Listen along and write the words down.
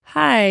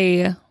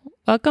Hi,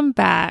 welcome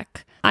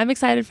back. I'm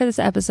excited for this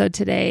episode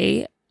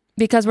today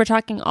because we're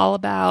talking all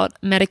about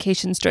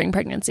medications during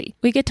pregnancy.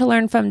 We get to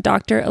learn from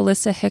Dr.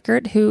 Alyssa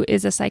Hickert, who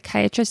is a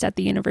psychiatrist at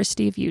the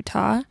University of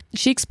Utah.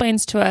 She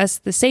explains to us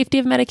the safety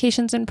of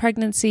medications in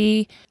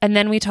pregnancy, and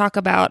then we talk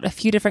about a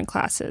few different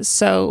classes.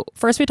 So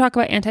first we talk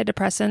about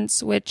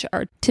antidepressants, which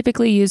are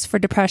typically used for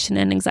depression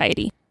and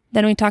anxiety.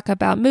 Then we talk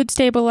about mood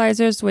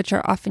stabilizers, which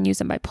are often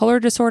used in bipolar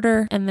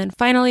disorder. And then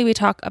finally, we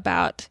talk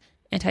about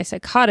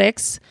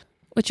antipsychotics,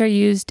 which are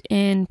used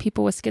in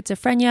people with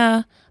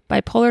schizophrenia,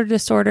 bipolar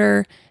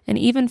disorder, and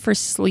even for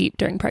sleep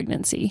during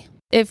pregnancy.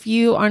 If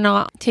you are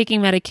not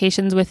taking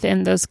medications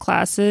within those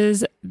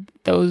classes,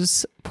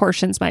 those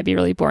portions might be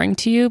really boring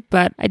to you,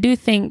 but I do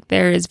think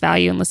there is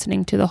value in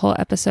listening to the whole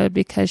episode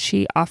because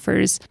she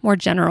offers more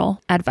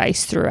general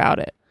advice throughout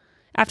it.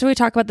 After we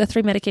talk about the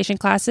 3 medication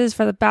classes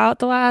for about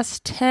the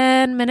last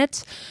 10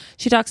 minutes,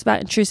 she talks about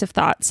intrusive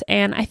thoughts.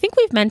 And I think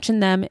we've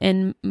mentioned them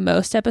in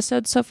most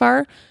episodes so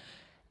far.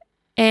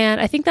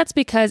 And I think that's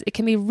because it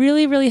can be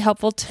really, really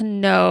helpful to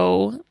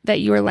know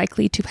that you are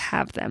likely to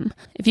have them.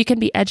 If you can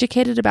be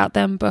educated about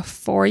them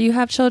before you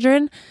have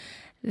children,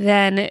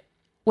 then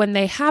when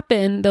they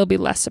happen, they'll be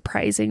less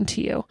surprising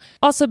to you.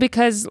 Also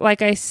because,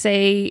 like I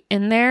say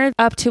in there,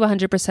 up to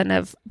 100%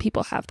 of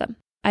people have them.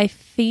 I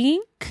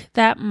think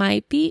that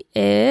might be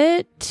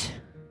it.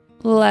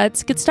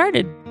 Let's get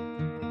started.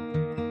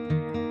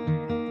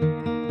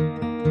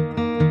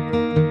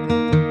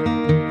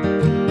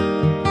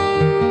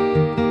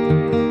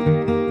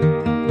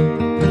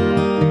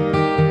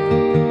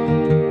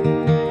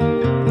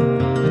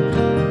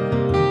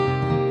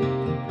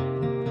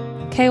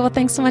 Okay, well,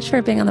 thanks so much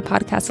for being on the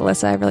podcast,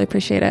 Alyssa. I really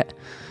appreciate it.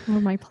 Oh,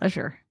 my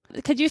pleasure.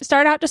 Could you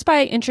start out just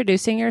by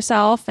introducing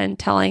yourself and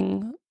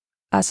telling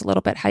us a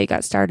little bit how you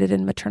got started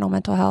in maternal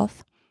mental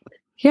health?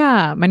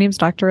 Yeah, my name is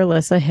Dr.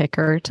 Alyssa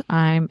Hickert.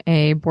 I'm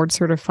a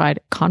board-certified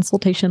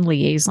consultation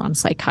liaison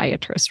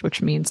psychiatrist,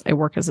 which means I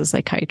work as a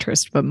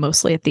psychiatrist, but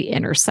mostly at the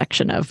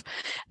intersection of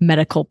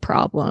medical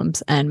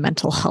problems and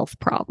mental health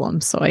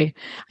problems. So I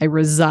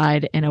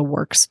reside in a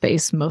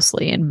workspace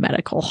mostly in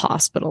medical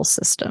hospital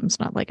systems,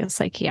 not like a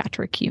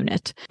psychiatric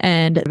unit.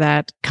 And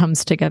that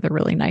comes together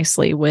really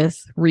nicely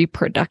with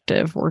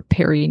reproductive or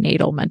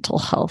perinatal mental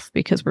health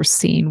because we're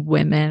seeing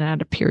women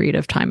at a period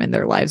of time in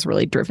their lives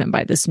really driven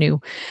by this new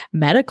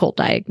medical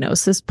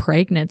diagnosis,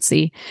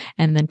 pregnancy,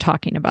 and then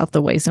talking about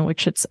the ways in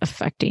which it's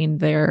affecting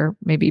their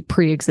maybe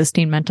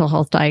pre-existing mental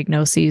health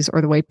diagnoses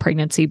or the way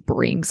pregnancy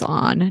brings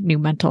on new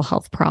mental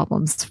health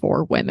problems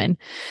for women.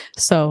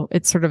 So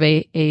it's sort of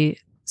a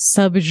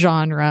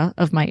subgenre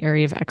of my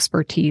area of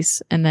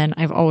expertise. And then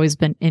I've always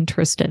been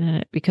interested in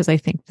it because I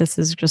think this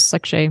is just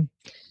such a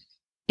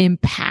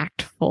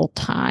impactful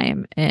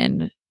time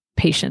in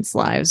patients'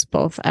 lives,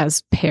 both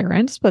as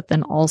parents, but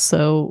then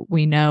also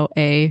we know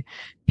a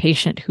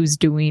patient who's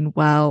doing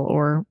well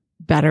or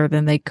better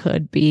than they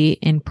could be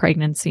in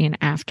pregnancy and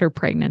after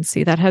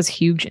pregnancy. That has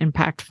huge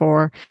impact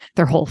for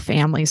their whole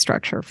family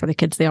structure, for the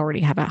kids they already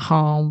have at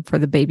home, for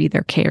the baby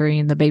they're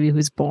carrying, the baby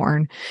who's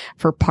born,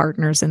 for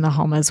partners in the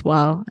home as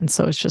well. And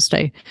so it's just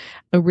a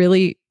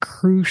really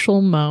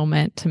crucial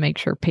moment to make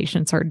sure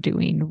patients are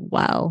doing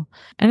well.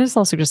 And it's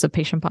also just a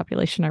patient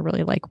population I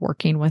really like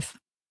working with.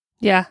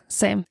 Yeah,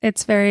 same.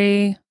 It's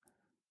very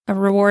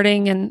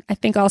rewarding. And I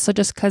think also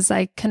just because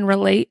I can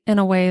relate in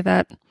a way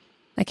that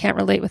I can't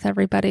relate with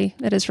everybody,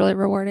 it is really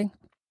rewarding.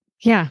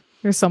 Yeah,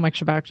 there's so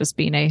much about just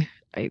being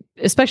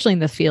especially in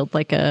the field,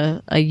 like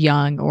a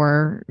young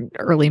or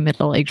early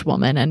middle-aged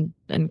woman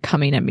and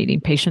coming and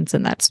meeting patients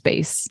in that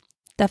space.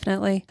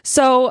 Definitely.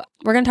 So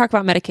we're going to talk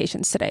about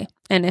medications today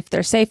and if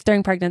they're safe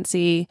during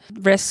pregnancy,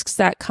 risks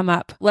that come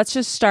up. Let's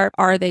just start.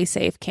 Are they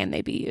safe? Can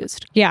they be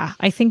used? Yeah,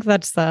 I think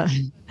that's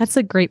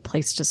a great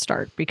place to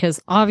start because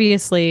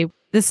obviously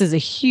this is a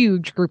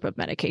huge group of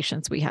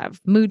medications. We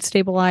have mood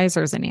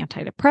stabilizers and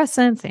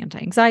antidepressants,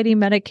 anti-anxiety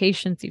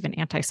medications, even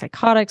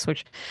antipsychotics,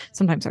 which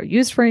sometimes are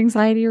used for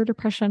anxiety or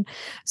depression.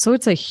 So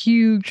it's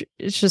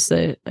just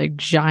a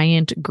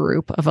giant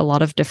group of a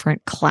lot of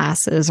different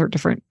classes or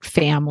different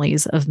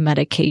families of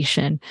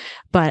medication.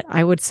 But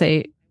I would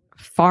say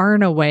far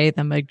and away,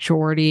 the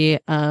majority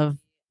of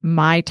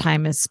my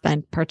time is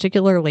spent,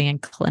 particularly in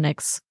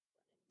clinics,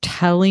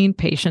 telling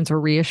patients or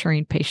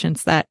reassuring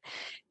patients that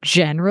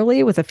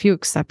generally, with a few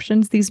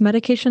exceptions, these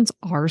medications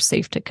are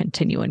safe to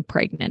continue in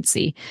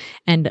pregnancy.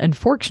 And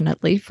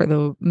unfortunately, for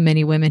the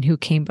many women who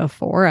came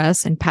before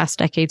us in past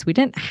decades, we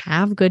didn't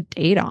have good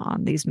data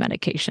on these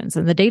medications.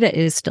 And the data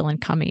is still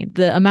incoming.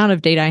 The amount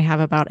of data I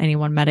have about any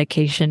one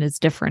medication is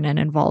different and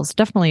involves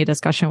definitely a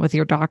discussion with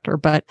your doctor.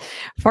 But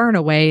far and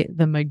away,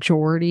 the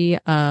majority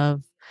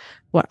of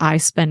what I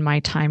spend my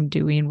time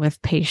doing with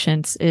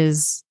patients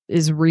is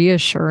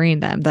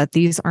reassuring them that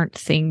these aren't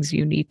things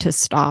you need to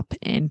stop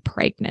in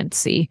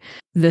pregnancy.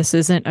 This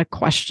isn't a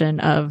question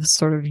of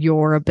sort of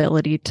your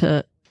ability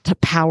to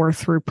power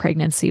through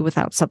pregnancy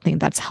without something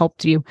that's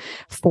helped you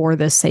for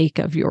the sake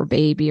of your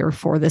baby or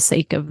for the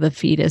sake of the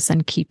fetus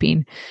and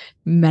keeping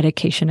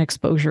medication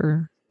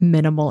exposure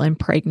minimal in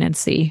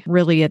pregnancy.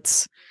 Really,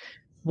 it's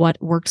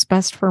what works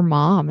best for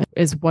mom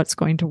is what's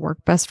going to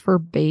work best for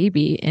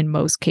baby in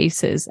most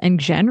cases. And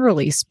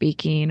generally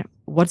speaking,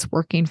 what's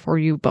working for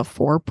you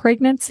before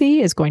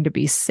pregnancy is going to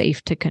be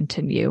safe to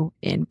continue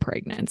in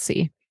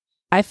pregnancy.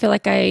 I feel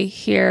like I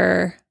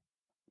hear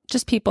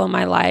just people in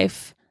my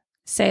life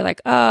say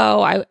like,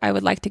 oh, I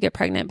would like to get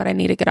pregnant, but I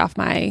need to get off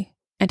my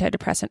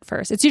antidepressant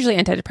first. It's usually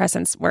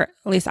antidepressants where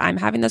at least I'm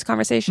having those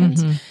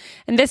conversations. Mm-hmm.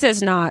 And this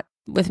is not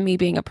with me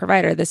being a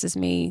provider. This is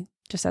me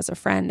just as a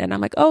friend. And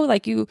I'm like, oh,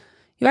 like you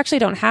actually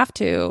don't have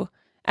to.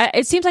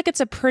 It seems like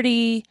it's a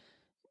pretty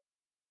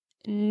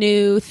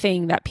new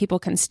thing that people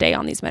can stay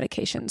on these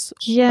medications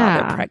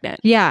while they're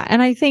pregnant. Yeah.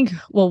 And I think,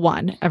 well,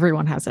 one,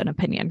 everyone has an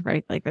opinion,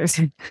 right? Like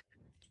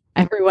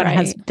everyone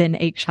has been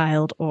a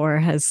child or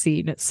has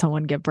seen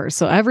someone give birth.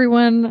 So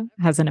everyone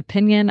has an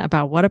opinion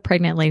about what a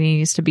pregnant lady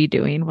needs to be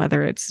doing,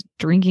 whether it's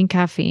drinking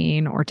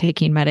caffeine or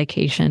taking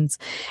medications.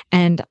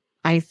 And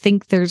I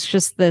think there's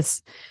just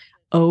this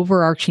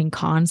overarching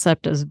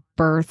concept as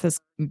birth as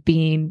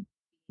being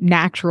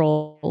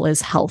natural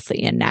is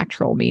healthy, and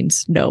natural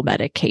means no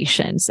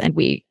medications. And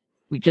we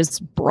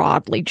just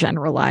broadly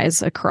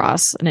generalize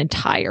across an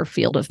entire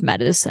field of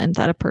medicine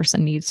that a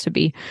person needs to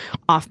be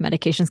off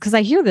medications. Because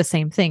I hear the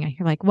same thing. I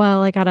hear like,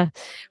 well,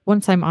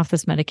 once I'm off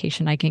this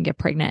medication, I can get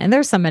pregnant. And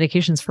there's some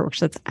medications for which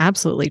that's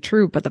absolutely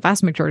true. But the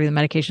vast majority of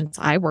the medications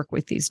I work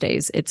with these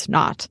days, it's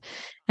not.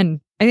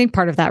 And I think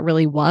part of that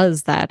really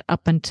was that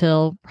up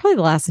until probably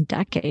the last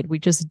decade, we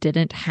just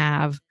didn't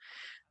have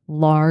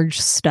large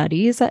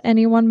studies at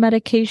any one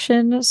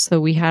medication.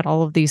 So we had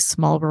all of these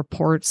small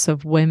reports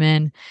of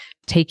women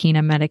taking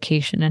a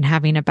medication and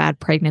having a bad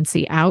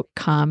pregnancy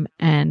outcome.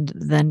 And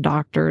then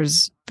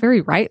doctors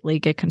very rightly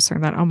get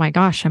concerned that, oh my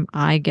gosh, am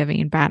I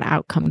giving bad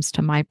outcomes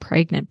to my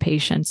pregnant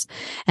patients?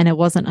 And it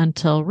wasn't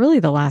until really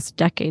the last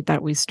decade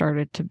that we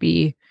started to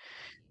be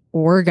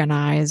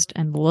organized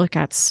and look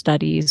at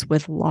studies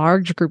with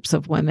large groups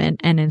of women.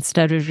 And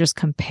instead of just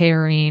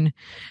comparing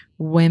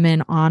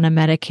women on a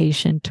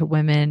medication to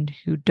women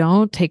who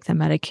don't take the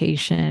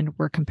medication,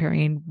 we're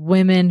comparing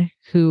women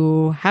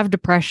who have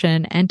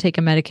depression and take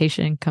a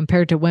medication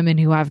compared to women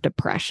who have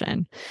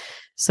depression.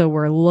 So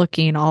we're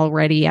looking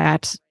already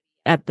at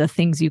the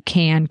things you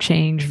can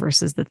change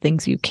versus the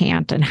things you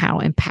can't, and how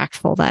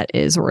impactful that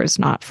is or is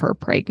not for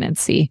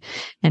pregnancy.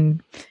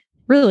 And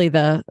really,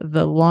 the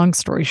long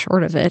story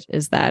short of it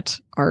is that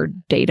our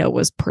data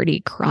was pretty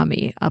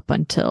crummy up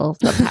until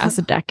the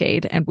past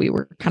decade, and we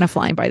were kind of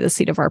flying by the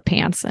seat of our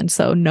pants. And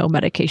so no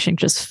medication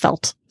just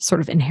felt sort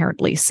of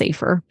inherently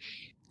safer.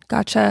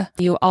 Gotcha.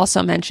 You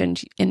also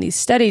mentioned in these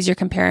studies, you're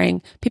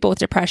comparing people with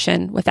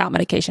depression without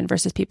medication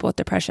versus people with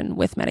depression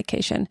with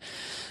medication.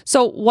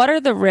 So what are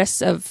the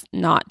risks of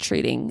not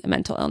treating a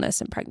mental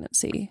illness in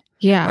pregnancy?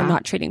 Yeah. Or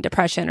not treating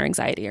depression or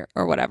anxiety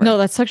or whatever? No,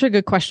 that's such a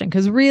good question.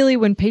 Because really,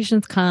 when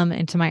patients come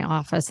into my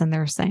office and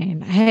they're saying,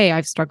 hey,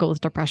 I've struggled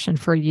with depression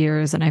for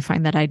years and I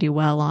find that I do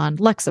well on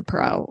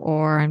Lexapro,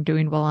 or I'm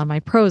doing well on my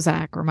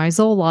Prozac or my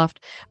Zoloft,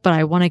 but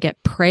I want to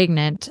get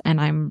pregnant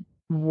and I'm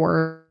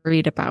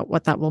worried about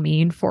what that will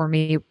mean for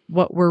me.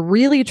 What we're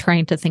really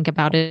trying to think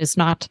about is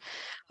not,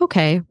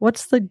 okay,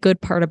 what's the good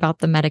part about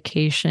the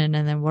medication?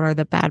 And then what are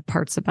the bad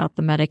parts about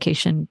the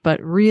medication?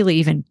 But really,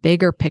 even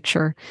bigger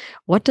picture,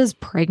 what does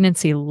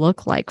pregnancy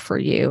look like for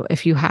you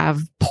if you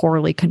have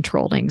poorly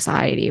controlled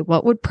anxiety?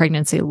 What would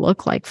pregnancy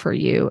look like for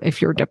you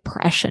if your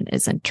depression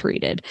isn't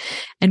treated?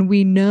 And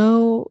we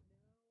know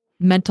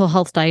mental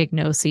health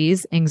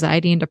diagnoses,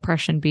 anxiety and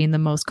depression being the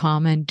most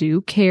common,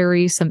 do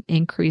carry some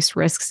increased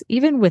risks,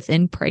 even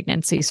within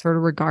pregnancy, sort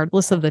of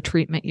regardless of the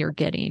treatment you're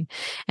getting.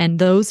 And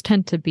those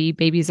tend to be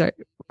babies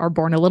are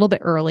born a little bit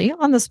early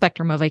on the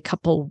spectrum of a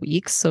couple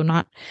weeks. So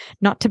not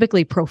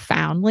typically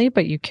profoundly,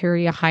 but you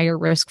carry a higher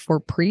risk for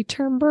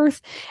preterm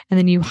birth. And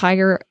then you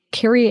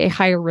carry a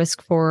higher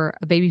risk for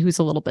a baby who's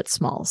a little bit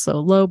small. So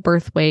low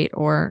birth weight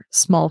or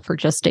small for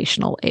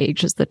gestational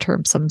age is the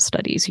term some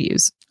studies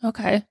use.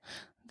 Okay.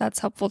 That's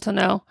helpful to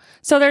know.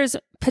 So there's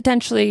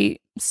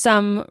potentially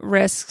some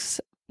risks,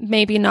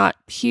 maybe not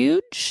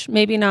huge,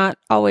 maybe not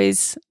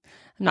always.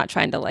 I'm not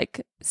trying to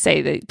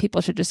say that people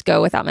should just go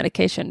without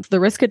medication. The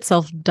risk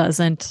itself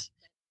doesn't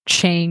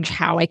change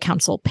how I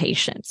counsel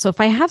patients. So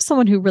if I have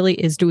someone who really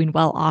is doing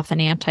well off an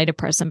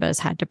antidepressant but has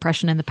had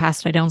depression in the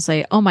past, I don't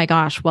say, oh my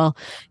gosh, well,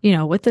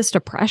 with this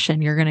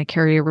depression, you're going to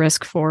carry a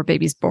risk for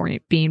babies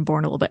being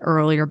born a little bit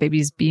earlier,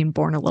 babies being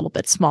born a little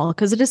bit small,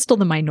 because it is still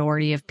the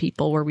minority of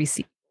people where we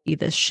see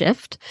this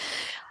shift.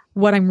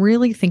 What I'm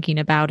really thinking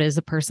about is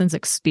a person's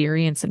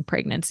experience in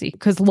pregnancy,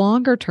 because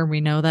longer term,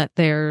 we know that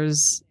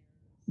there's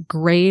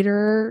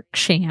greater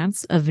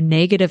chance of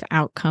negative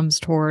outcomes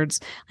towards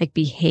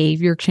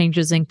behavior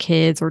changes in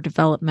kids or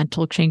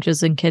developmental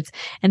changes in kids.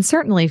 And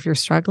certainly if you're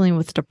struggling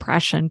with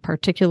depression,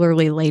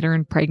 particularly later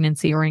in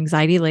pregnancy, or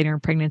anxiety later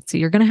in pregnancy,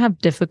 you're going to have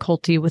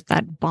difficulty with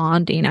that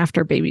bonding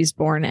after baby's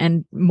born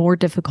and more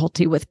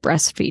difficulty with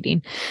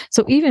breastfeeding.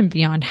 So even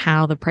beyond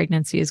how the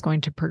pregnancy is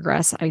going to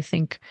progress, I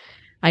think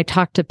I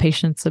talk to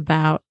patients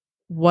about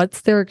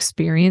what's their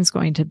experience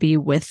going to be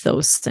with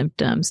those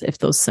symptoms if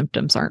those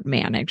symptoms aren't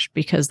managed?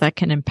 Because that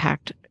can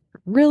impact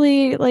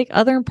really like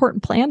other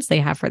important plans they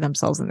have for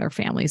themselves and their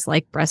families,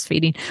 like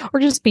breastfeeding or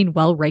just being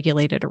well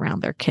regulated around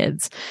their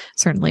kids.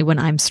 Certainly when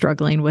I'm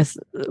struggling with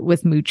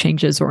mood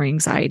changes or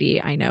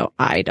anxiety, I know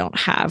I don't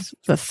have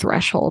the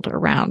threshold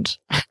around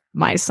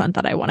my son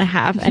that I want to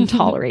have and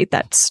tolerate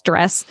that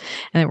stress.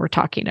 And then we're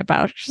talking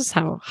about just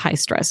how high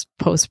stress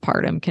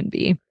postpartum can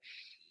be.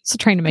 So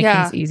trying to make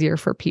things easier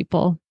for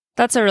people.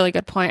 That's a really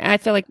good point. I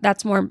feel like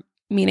that's more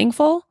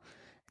meaningful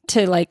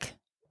to like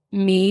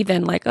me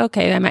than like,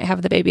 okay, I might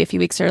have the baby a few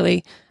weeks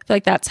early. I feel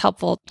like that's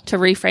helpful to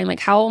reframe,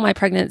 like, how will my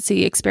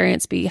pregnancy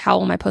experience be? How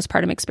will my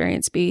postpartum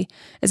experience be?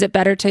 Is it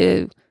better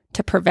to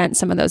prevent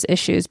some of those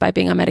issues by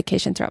being on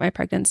medication throughout my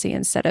pregnancy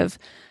instead of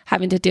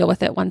having to deal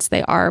with it once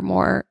they're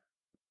more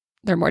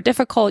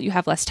difficult, you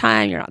have less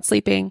time, you're not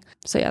sleeping.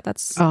 So yeah,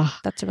 that's a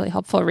really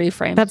helpful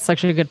reframe. That's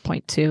such a good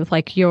point too.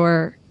 Like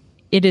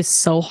it is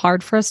so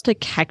hard for us to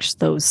catch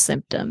those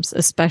symptoms,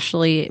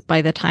 especially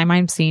by the time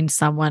I'm seeing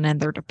someone and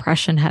their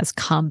depression has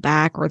come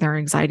back or their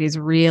anxiety is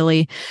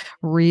really,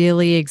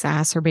 really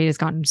exacerbated, has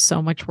gotten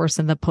so much worse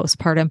in the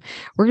postpartum.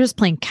 We're just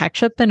playing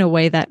catch up in a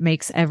way that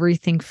makes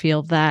everything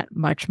feel that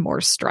much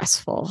more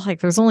stressful.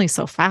 Like there's only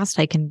so fast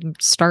I can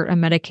start a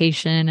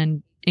medication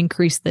and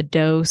increase the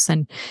dose,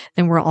 and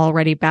then we're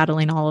already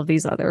battling all of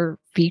these other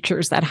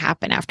features that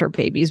happen after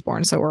baby's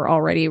born. So we're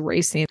already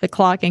racing the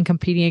clock and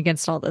competing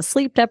against all the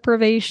sleep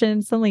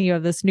deprivation. Suddenly you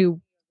have this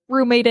new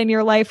roommate in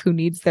your life who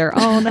needs their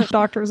own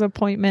doctor's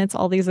appointments,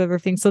 all these other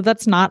things. So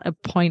that's not a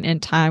point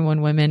in time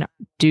when women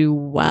do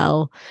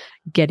well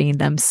getting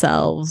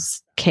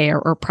themselves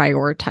care or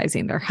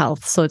prioritizing their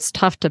health. So it's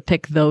tough to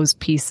pick those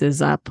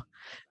pieces up,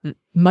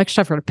 much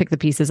tougher to pick the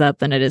pieces up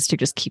than it is to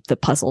just keep the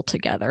puzzle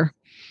together.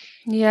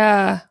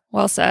 Yeah,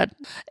 well said.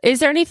 Is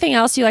there anything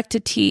else you like to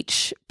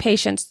teach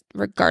patients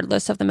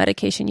regardless of the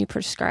medication you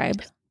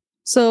prescribe?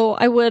 So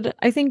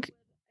I think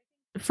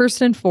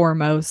first and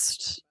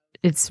foremost,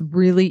 it's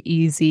really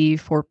easy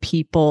for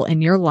people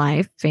in your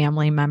life,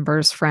 family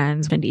members,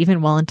 friends, and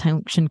even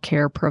well-intentioned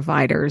care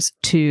providers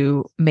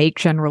to make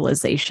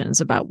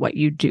generalizations about what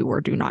you do or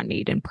do not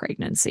need in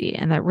pregnancy.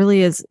 And that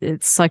really it's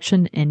such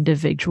an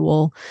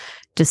individual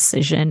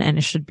decision, and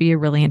it should be a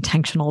really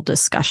intentional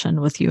discussion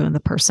with you and the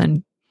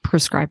person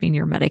prescribing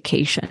your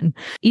medication.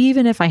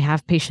 Even if I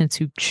have patients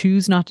who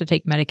choose not to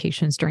take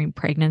medications during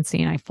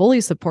pregnancy, and I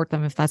fully support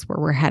them if that's where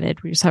we're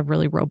headed, we just have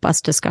really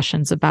robust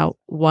discussions about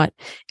what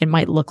it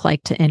might look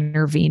like to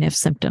intervene if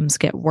symptoms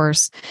get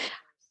worse.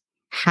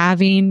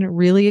 Having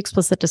really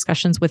explicit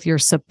discussions with your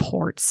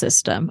support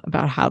system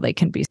about how they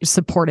can be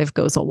supportive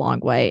goes a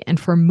long way. And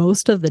for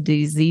most of the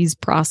disease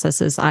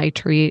processes I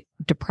treat,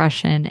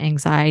 depression,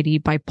 anxiety,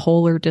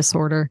 bipolar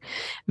disorder,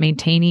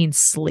 maintaining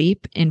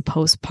sleep in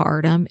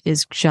postpartum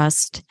is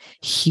just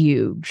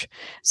huge.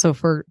 So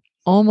for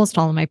almost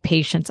all of my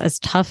patients, as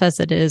tough as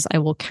it is, I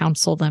will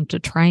counsel them to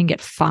try and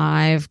get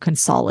 5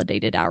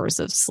 consolidated hours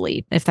of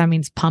sleep. If that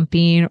means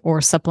pumping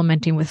or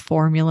supplementing with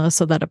formula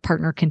so that a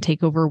partner can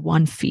take over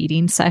one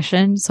feeding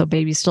session. So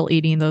baby's still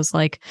eating those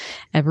like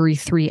every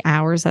 3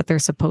 hours that they're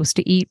supposed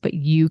to eat, but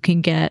you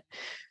can get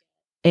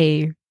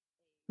a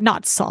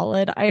not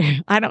solid.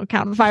 I don't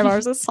count 5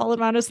 hours as a solid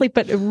amount of sleep,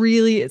 but it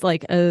really is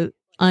like a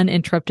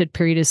uninterrupted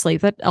period of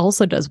sleep that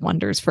also does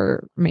wonders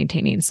for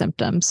maintaining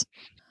symptoms.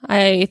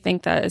 I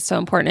think that is so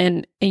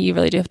important, and you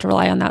really do have to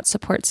rely on that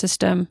support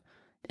system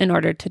in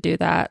order to do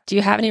that. Do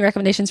you have any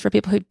recommendations for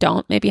people who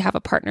don't maybe have a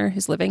partner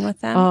who's living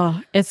with them?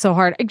 Oh, it's so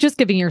hard. Just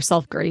giving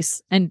yourself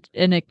grace and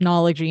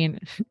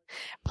acknowledging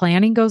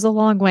planning goes a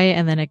long way,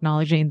 and then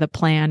acknowledging the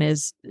plan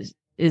is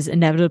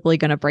inevitably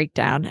going to break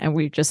down, and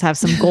we just have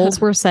some goals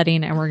we're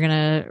setting, and we're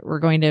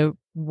going to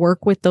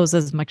work with those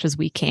as much as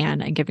we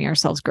can, and giving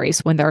ourselves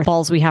grace when there are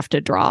balls we have to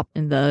drop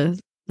in the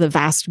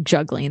vast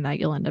juggling that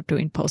you'll end up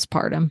doing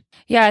postpartum.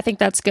 Yeah, I think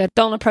that's good.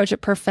 Don't approach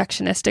it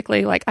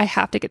perfectionistically. Like, I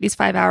have to get these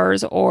 5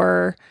 hours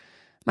or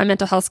my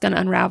mental health's going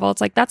to unravel.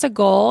 It's like, that's a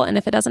goal. And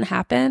if it doesn't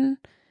happen,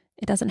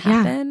 it doesn't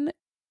happen. Yeah.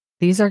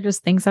 These are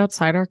just things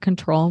outside our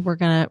control. We're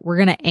going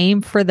to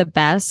aim for the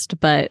best,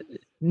 but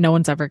no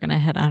one's ever going to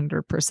hit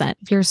 100%.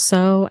 If you're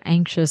so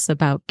anxious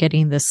about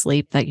getting the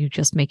sleep that you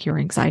just make your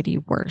anxiety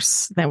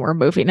worse, then we're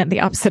moving in the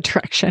opposite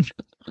direction.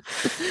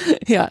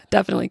 Yeah,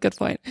 definitely. Good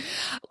point.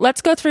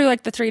 Let's go through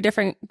like the 3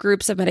 different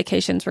groups of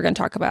medications we're going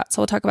to talk about. So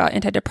we'll talk about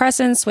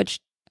antidepressants, which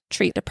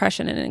treat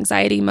depression and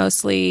anxiety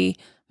mostly,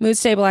 mood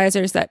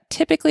stabilizers that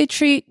typically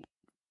treat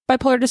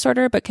bipolar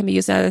disorder, but can be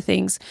used in other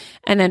things.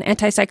 And then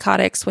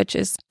antipsychotics, which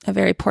is a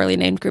very poorly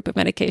named group of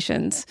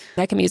medications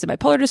that can be used in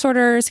bipolar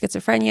disorder,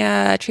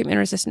 schizophrenia,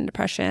 treatment-resistant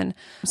depression.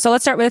 So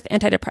let's start with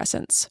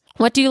antidepressants.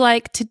 What do you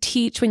like to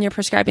teach when you're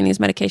prescribing these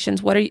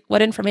medications?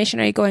 What information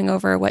are you going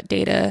over? What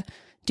data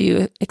do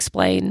you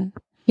explain?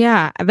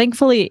 Yeah,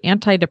 thankfully,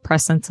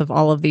 antidepressants of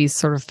all of these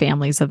sort of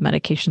families of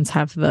medications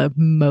have the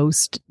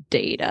most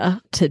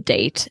data to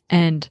date.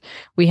 And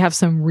we have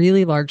some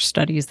really large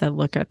studies that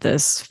look at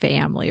this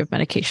family of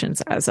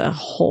medications as a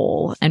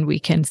whole. And we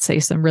can say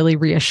some really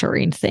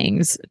reassuring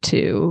things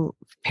to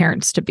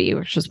parents to be,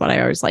 which is what I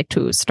always like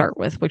to start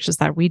with, which is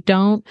that we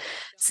don't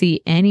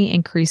see any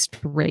increased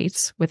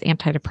rates with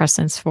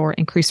antidepressants for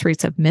increased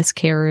rates of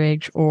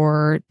miscarriage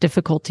or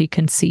difficulty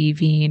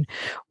conceiving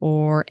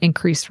or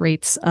increased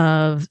rates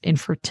of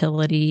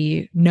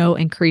infertility, no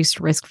increased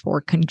risk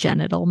for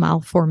congenital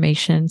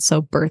malformation,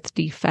 so birth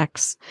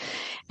defects.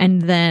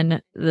 And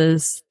then the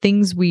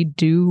things we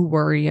do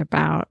worry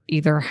about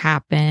either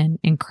happen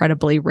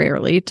incredibly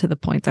rarely to the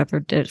point that they're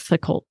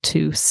difficult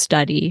to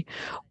study,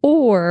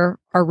 or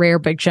are rare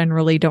but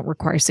generally don't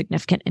require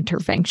significant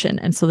intervention.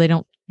 And so they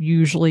don't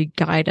usually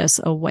guide us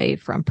away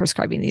from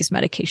prescribing these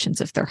medications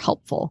if they're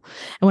helpful.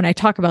 And when I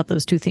talk about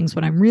those two things,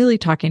 what I'm really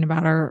talking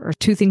about are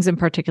two things in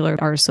particular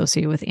are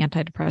associated with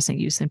antidepressant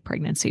use in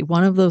pregnancy.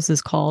 One of those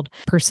is called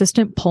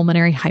persistent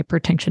pulmonary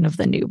hypertension of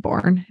the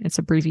newborn. It's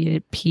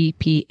abbreviated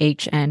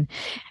PPHN.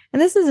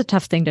 And this is a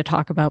tough thing to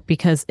talk about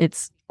because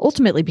it's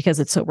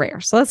so rare.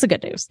 So that's the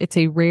good news. It's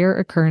a rare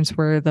occurrence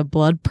where the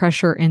blood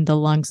pressure in the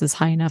lungs is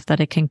high enough that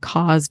it can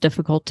cause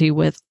difficulty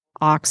with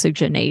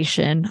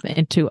oxygenation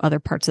into other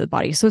parts of the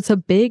body. So it's a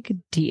big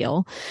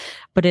deal,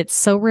 but it's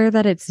so rare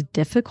that it's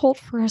difficult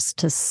for us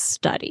to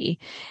study.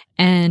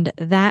 And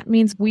that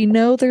means we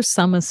know there's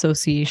some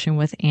association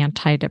with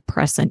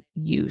antidepressant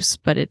use,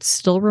 but it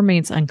still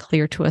remains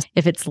unclear to us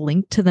if it's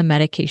linked to the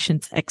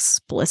medications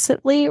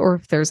explicitly or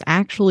if there's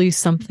actually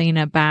something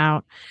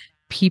about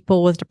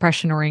people with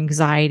depression or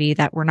anxiety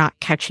that we're not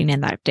catching in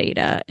that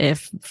data.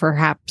 If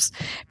perhaps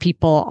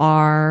people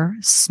are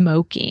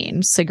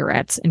smoking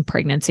cigarettes in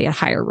pregnancy at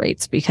higher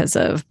rates because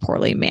of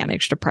poorly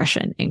managed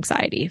depression,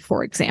 anxiety,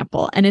 for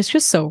example. And it's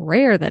just so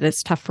rare that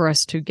it's tough for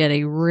us to get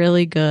a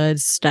really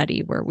good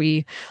study where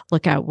we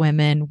look at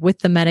women with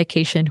the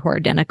medication who are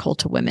identical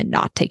to women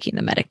not taking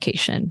the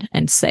medication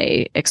and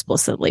say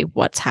explicitly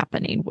what's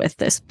happening with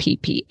this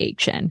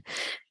PPHN.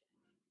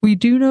 We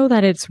do know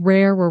that it's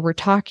rare where we're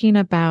talking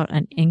about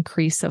an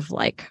increase of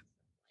like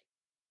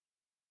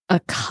a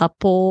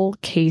couple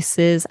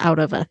cases out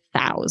of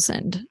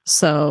 1,000.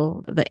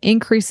 So the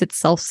increase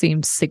itself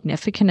seems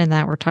significant in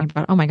that we're talking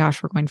about, oh my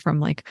gosh, we're going from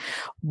like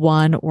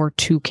 1 or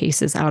 2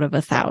 cases out of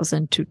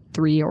 1,000 to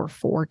 3 or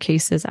 4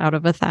 cases out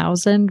of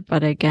 1,000.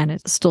 But again,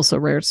 it's still so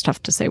rare. It's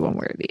tough to say one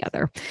way or the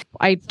other.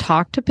 I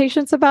talk to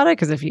patients about it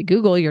because if you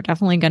Google, you're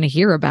definitely going to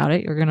hear about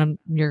it.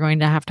 You're going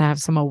to have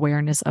some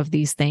awareness of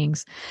these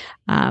things.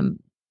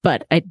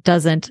 But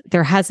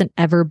there hasn't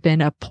ever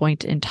been a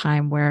point in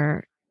time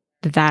where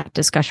that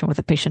discussion with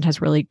a patient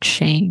has really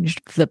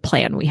changed the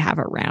plan we have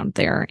around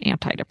their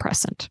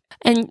antidepressant.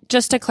 And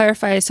just to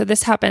clarify, so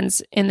this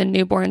happens in the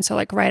newborn. So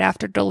like right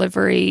after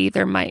delivery,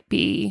 there might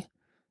be,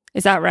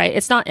 is that right?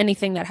 It's not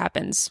anything that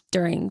happens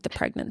during the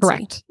pregnancy.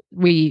 Correct.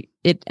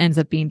 It ends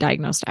up being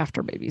diagnosed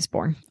after baby's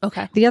born.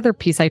 Okay. The other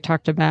piece I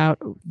talked about,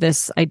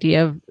 this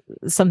idea of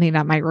something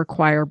that might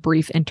require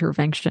brief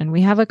intervention.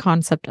 We have a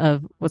concept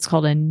of what's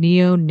called a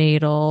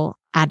neonatal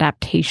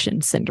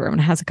adaptation syndrome.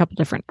 It has a couple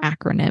different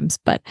acronyms,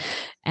 but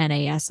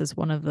NAS is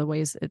one of the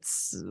ways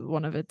it's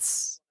one of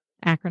its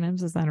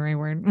acronyms. Is that a right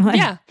word?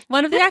 Yeah,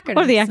 one of the acronyms.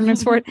 One of the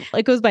acronyms for it.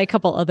 It goes by a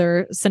couple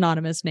other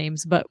synonymous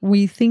names, but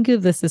we think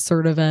of this as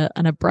sort of an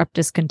abrupt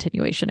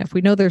discontinuation. If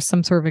we know there's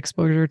some sort of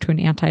exposure to an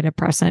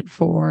antidepressant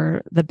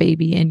for the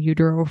baby in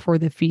utero, for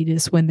the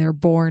fetus when they're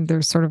born,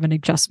 there's sort of an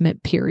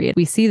adjustment period.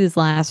 We see these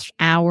last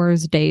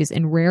hours, days,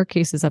 in rare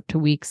cases up to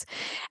weeks.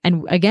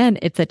 And again,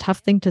 it's a tough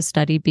thing to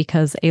study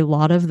because a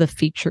lot of the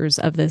features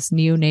of this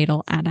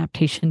neonatal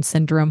adaptation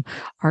syndrome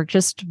are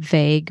just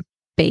vague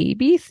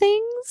baby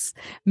things,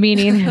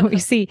 meaning we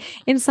see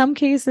in some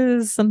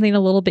cases something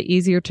a little bit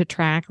easier to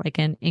track, like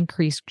an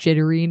increased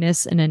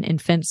jitteriness in an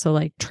infant, so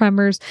like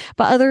tremors,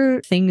 but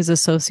other things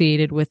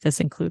associated with this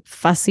include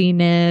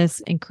fussiness,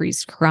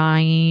 increased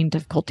crying,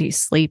 difficulty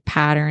sleep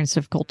patterns,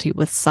 difficulty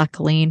with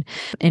suckling,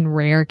 in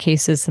rare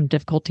cases some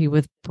difficulty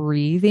with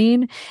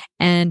breathing,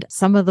 and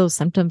some of those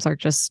symptoms are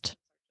just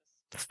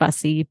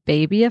fussy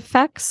baby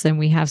effects. And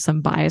we have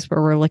some bias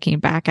where we're looking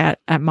back at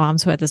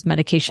moms who had this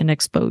medication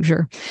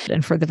exposure.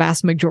 And for the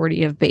vast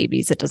majority of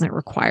babies, it doesn't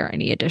require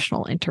any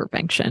additional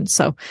intervention.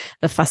 So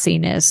the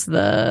fussiness,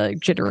 the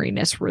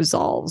jitteriness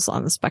resolves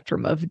on the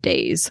spectrum of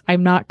days.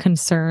 I'm not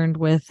concerned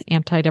with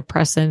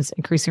antidepressants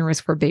increasing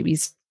risk for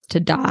babies to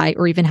die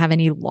or even have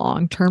any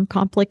long-term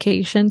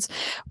complications.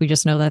 We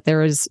just know that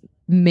there is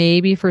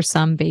maybe for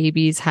some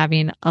babies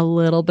having a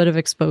little bit of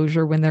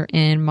exposure when they're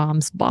in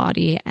mom's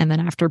body. And then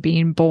after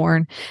being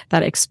born,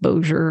 that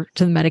exposure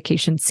to the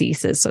medication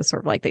ceases. So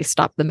sort of like they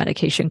stop the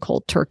medication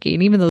cold turkey.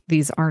 And even though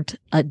these aren't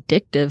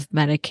addictive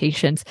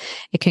medications,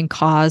 it can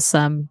cause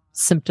some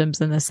symptoms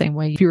in the same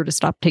way. If you were to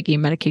stop taking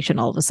medication,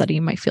 all of a sudden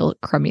you might feel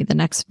crummy the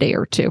next day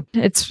or two.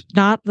 It's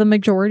not the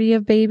majority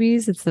of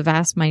babies. It's the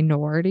vast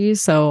minority.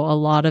 So a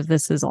lot of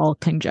this is all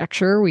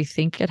conjecture. We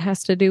think it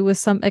has to do with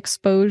some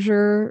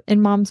exposure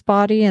in mom's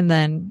body and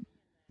then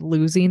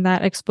losing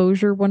that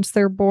exposure once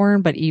they're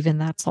born. But even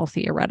that's all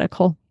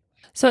theoretical.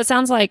 So it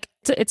sounds like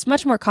it's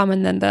much more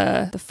common than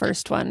the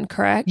first one,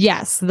 correct?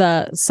 Yes.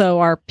 So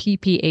our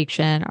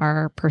PPHN,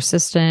 our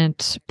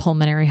persistent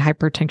pulmonary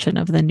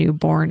hypertension of the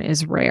newborn,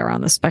 is rare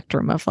on the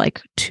spectrum of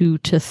like 2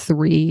 to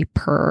 3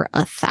 per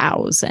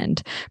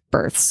 1,000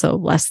 births. So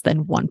less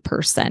than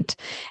 1%.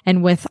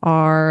 And with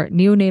our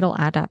neonatal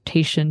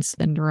adaptation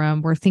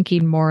syndrome, we're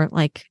thinking more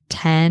like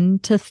 10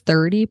 to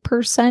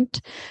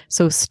 30%.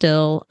 So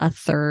still a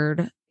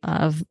third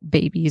of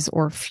babies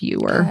or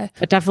fewer,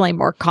 but definitely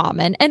more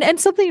common and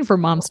something for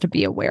moms to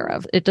be aware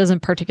of. It doesn't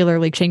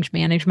particularly change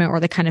management or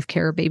the kind of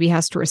care a baby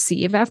has to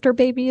receive after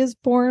baby is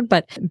born,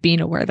 but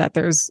being aware that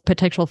there's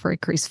potential for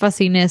increased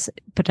fussiness,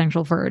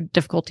 potential for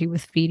difficulty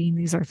with feeding.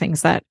 These are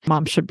things that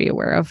moms should be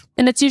aware of.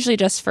 And it's usually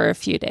just for a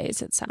few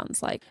days, it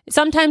sounds like.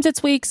 Sometimes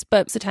it's weeks,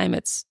 but most of the time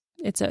it's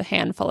a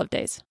handful of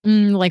days.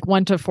 Like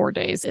 1 to 4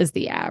 days is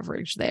the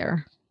average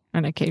there,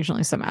 and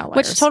occasionally some outliers.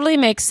 Which totally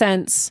makes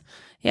sense.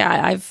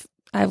 Yeah,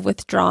 I've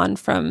withdrawn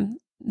from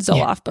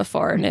Zoloft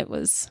before, and I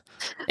was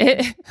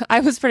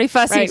pretty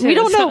fussy. Right. Too,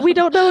 we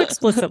don't know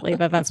explicitly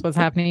that that's what's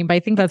happening, but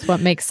I think that's what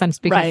makes sense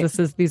because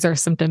these are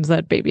symptoms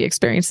that baby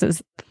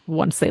experiences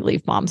once they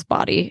leave mom's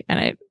body,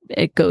 and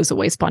it goes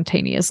away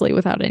spontaneously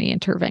without any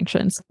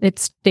interventions. It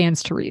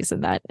stands to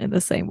reason that in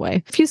the same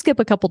way, if you skip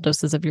a couple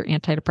doses of your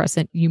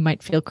antidepressant, you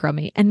might feel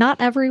crummy, and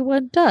not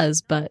everyone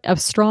does, but a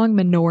strong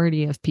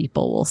minority of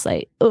people will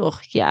say, "Oh,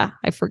 yeah,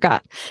 I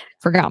forgot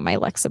my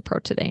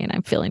Lexapro today, and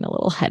I'm feeling a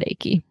little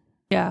headachy."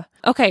 Yeah.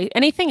 Okay.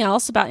 Anything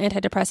else about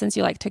antidepressants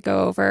you like to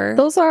go over?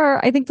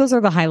 I think those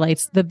are the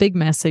highlights. The big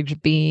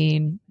message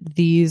being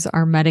these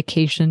are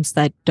medications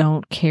that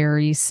don't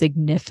carry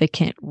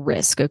significant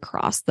risk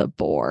across the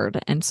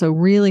board. And so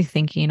really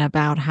thinking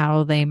about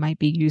how they might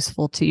be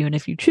useful to you. And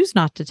if you choose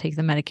not to take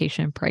the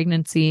medication in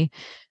pregnancy,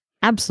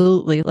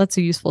 absolutely, that's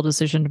a useful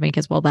decision to make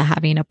as well, but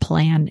having a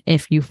plan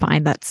if you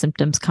find that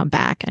symptoms come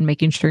back and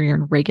making sure you're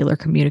in regular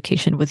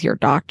communication with your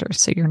doctor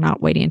so you're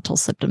not waiting until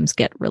symptoms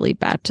get really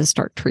bad to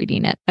start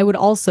treating it.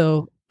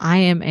 I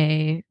am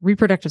a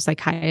reproductive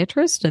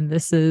psychiatrist, and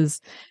this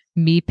is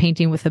me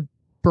painting with a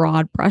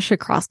broad brush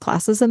across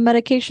classes of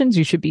medications.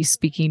 You should be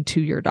speaking to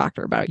your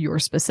doctor about your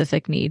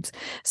specific needs.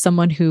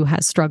 Someone who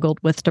has struggled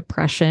with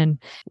depression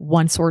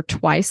once or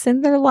twice in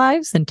their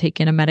lives and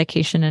taken a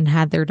medication and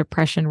had their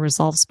depression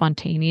resolve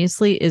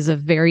spontaneously is a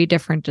very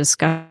different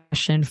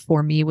discussion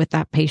for me with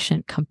that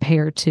patient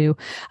compared to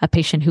a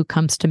patient who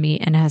comes to me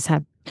and has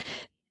had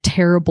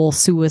terrible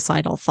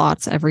suicidal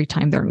thoughts every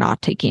time they're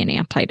not taking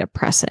an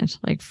antidepressant.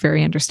 Like,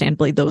 very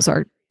understandably, those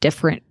are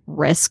different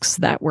risks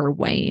that we're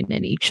weighing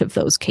in each of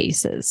those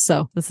cases.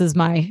 So this is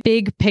my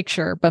big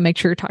picture, but make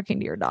sure you're talking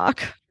to your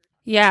doc.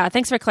 Yeah,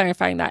 thanks for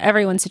clarifying that.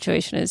 Everyone's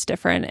situation is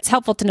different. It's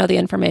helpful to know the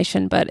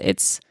information, but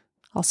it's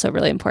also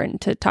really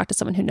important to talk to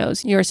someone who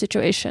knows your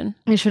situation.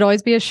 It should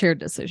always be a shared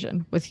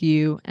decision with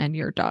you and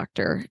your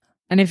doctor.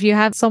 And if you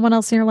have someone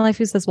else in your life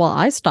who says, well,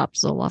 I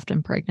stopped Zoloft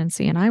in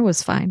pregnancy and I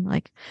was fine,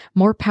 like,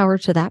 more power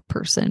to that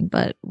person.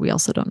 But we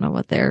also don't know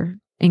what their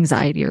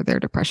anxiety or their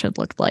depression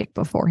looked like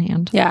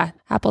beforehand. Yeah,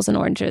 apples and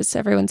oranges.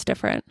 Everyone's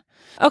different.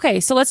 Okay,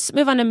 so let's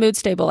move on to mood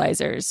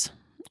stabilizers.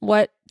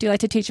 What do you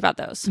like to teach about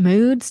those?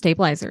 Mood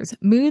stabilizers.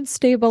 Mood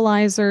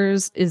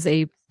stabilizers is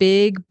a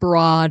big,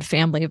 broad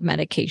family of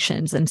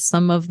medications, and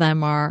some of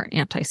them are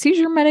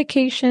anti-seizure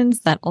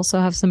medications that also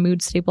have some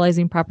mood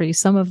stabilizing properties.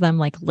 Some of them,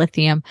 like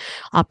lithium,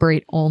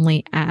 operate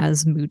only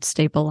as mood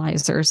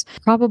stabilizers.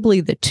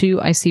 Probably the two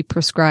I see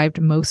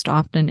prescribed most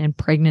often in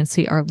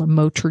pregnancy are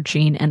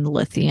lamotrigine and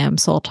lithium.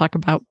 So I'll talk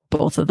about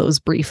both of those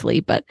briefly,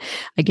 but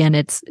again,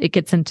 it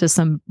gets into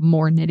some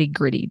more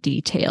nitty-gritty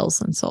details,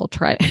 and so I'll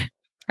try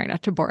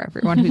not to bore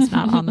everyone who's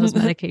not on those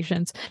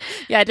medications.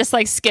 Yeah, just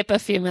like skip a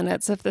few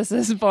minutes if this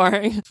is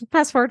boring.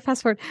 Fast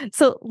forward.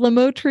 So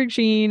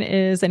lamotrigine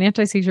is an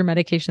anti-seizure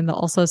medication that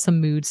also has some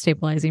mood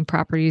stabilizing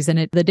properties in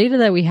it. The data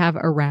that we have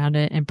around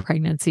it in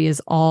pregnancy is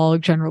all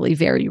generally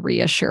very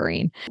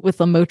reassuring. With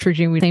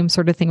lamotrigine, same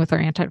sort of thing with our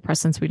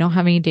antidepressants. We don't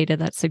have any data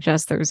that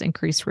suggests there's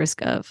increased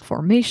risk of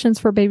formations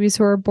for babies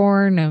who are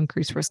born, no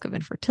increased risk of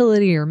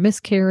infertility or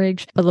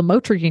miscarriage. But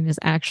lamotrigine is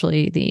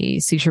actually the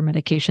seizure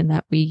medication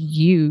that we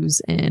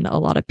use in a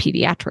lot of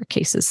pediatric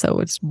cases. So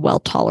it's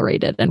well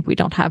tolerated, and we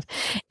don't have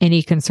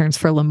any concerns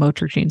for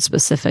lamotrigine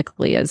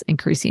specifically as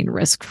increasing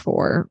risk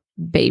for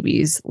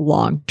babies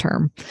long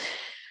term.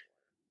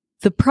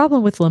 The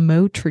problem with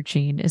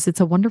lamotrigine is it's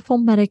a wonderful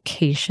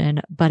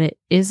medication, but it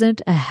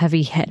isn't a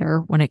heavy hitter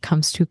when it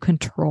comes to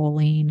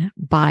controlling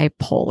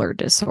bipolar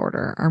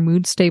disorder. Our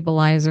mood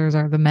stabilizers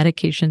are the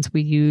medications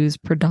we use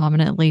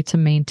predominantly to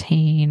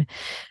maintain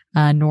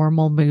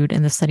normal mood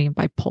in the setting of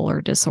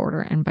bipolar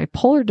disorder. And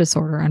bipolar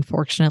disorder,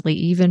 unfortunately,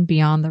 even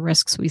beyond the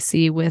risks we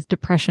see with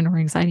depression or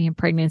anxiety in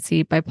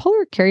pregnancy,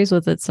 bipolar carries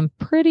with it some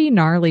pretty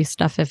gnarly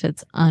stuff if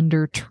it's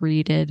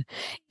undertreated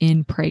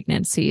in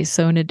pregnancy.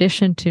 So in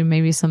addition to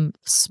maybe some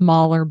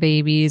smaller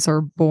babies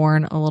or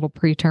born a little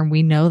preterm,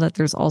 we know that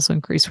there's also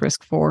increased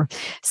risk for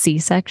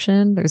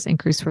C-section. There's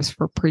increased risk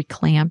for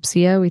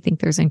preeclampsia. We think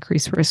there's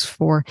increased risk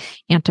for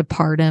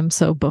antepartum,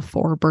 so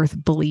before birth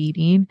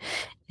bleeding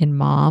in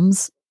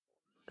moms.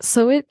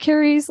 So it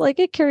carries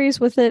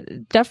with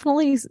it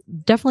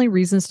definitely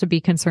reasons to be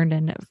concerned.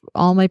 And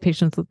all my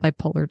patients with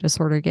bipolar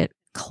disorder get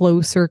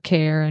closer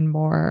care and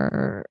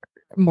more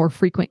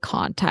frequent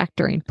contact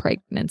during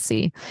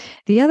pregnancy.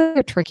 The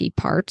other tricky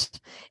part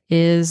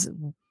is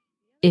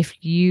if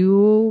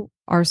you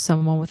are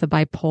someone with a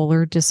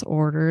bipolar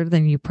disorder,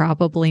 then you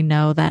probably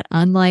know that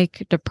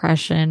unlike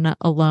depression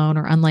alone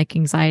or unlike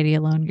anxiety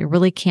alone, you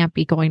really can't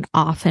be going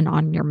off and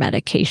on your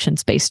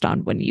medications based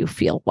on when you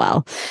feel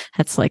well.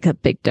 That's like a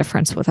big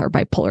difference with our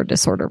bipolar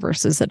disorder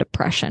versus a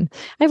depression.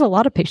 I have a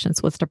lot of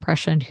patients with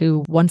depression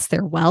who, once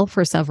they're well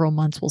for several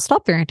months, will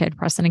stop their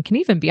antidepressant and can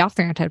even be off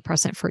their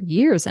antidepressant for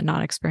years and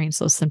not experience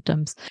those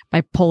symptoms.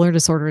 Bipolar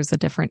disorder is a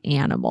different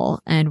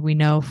animal. And we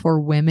know for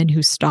women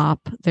who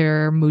stop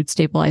their mood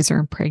stabilizer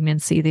in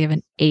pregnancy, they have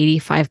an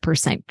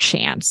 85%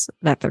 chance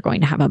that they're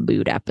going to have a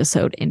mood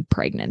episode in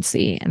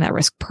pregnancy. And that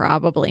risk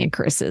probably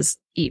increases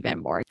even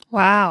more.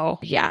 Wow.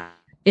 Yeah.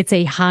 It's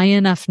a high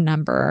enough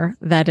number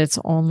that it's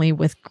only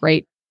with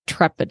great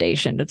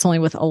trepidation. It's only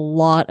with a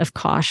lot of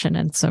caution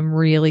and some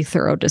really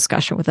thorough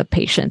discussion with a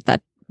patient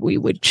that we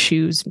would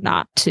choose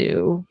not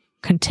to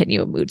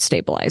continue a mood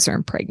stabilizer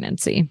in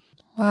pregnancy.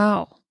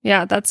 Wow.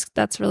 Yeah,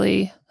 that's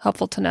really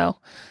helpful to know.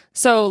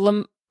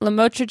 So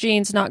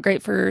lamotrigine's not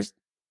great for,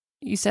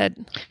 you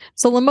said.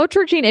 So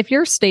lamotrigine, if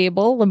you're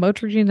stable,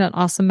 lamotrigine is an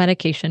awesome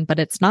medication, but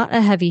it's not a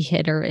heavy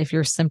hitter if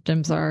your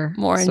symptoms are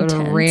more sort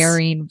intense. of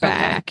rearing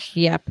back.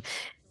 Okay. Yep.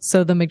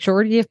 So the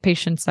majority of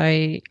patients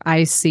I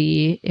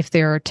see, if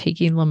they are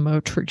taking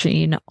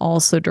lamotrigine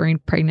also during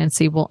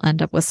pregnancy, will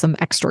end up with some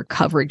extra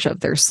coverage of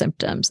their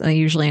symptoms. And it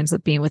usually ends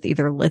up being with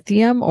either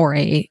lithium or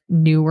a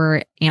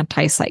newer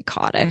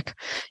antipsychotic.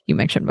 You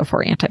mentioned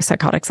before,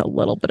 antipsychotic's a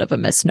little bit of a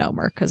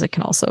misnomer because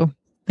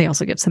they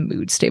also give some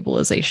mood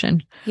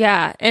stabilization.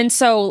 Yeah. And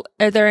so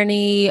are there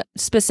any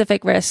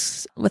specific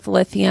risks with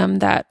lithium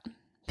that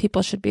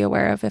people should be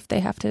aware of if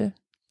they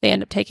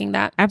end up taking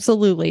that?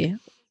 Absolutely.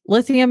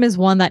 Lithium is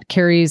one that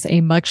carries a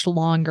much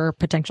longer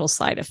potential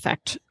side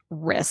effect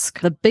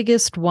risk. The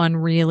biggest one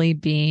really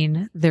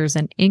being there's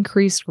an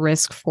increased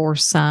risk for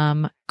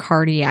some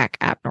cardiac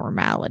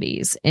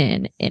abnormalities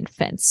in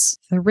infants.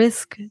 The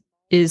risk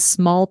is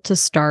small to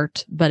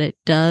start, but it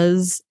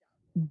does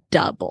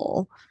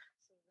double.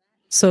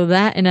 So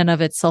that in and of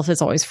itself is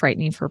always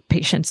frightening for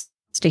patients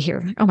to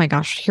hear. Oh my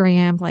gosh, here I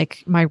am,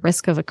 like my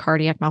risk of a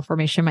cardiac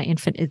malformation, my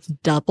infant is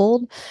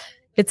doubled.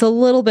 It's a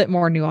little bit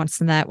more nuanced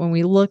than that. When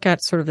we look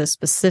at sort of the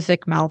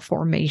specific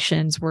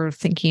malformations, we're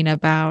thinking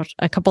about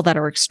a couple that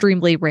are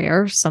extremely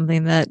rare,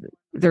 something that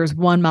there's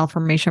one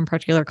malformation in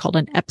particular called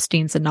an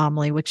Epstein's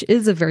anomaly, which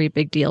is a very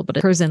big deal, but it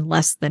occurs in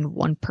less than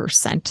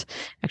 1%,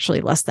 actually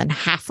less than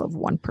half of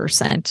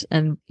 1%.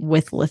 And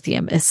with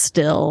lithium is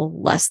still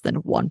less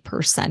than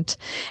 1%.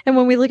 And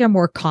when we look at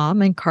more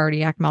common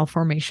cardiac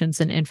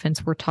malformations in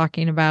infants, we're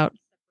talking about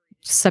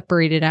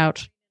separated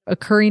out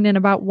occurring in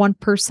about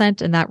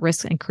 1%, and that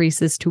risk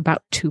increases to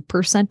about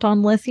 2%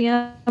 on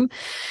lithium.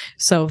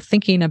 So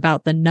thinking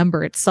about the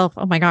number itself,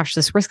 oh my gosh,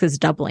 this risk is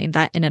doubling.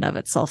 That in and of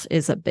itself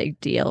is a big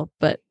deal.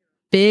 But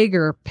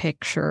bigger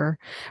picture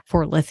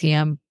for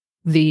lithium,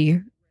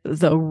 the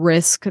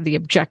risk, the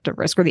objective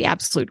risk or the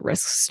absolute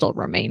risk still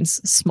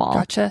remains small.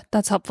 Gotcha.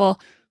 That's helpful.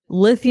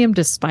 Lithium,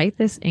 despite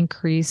this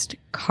increased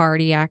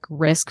cardiac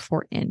risk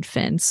for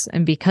infants,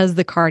 and because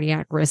the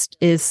cardiac risk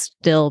is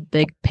still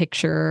big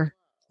picture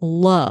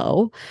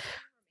low,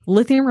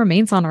 lithium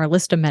remains on our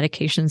list of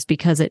medications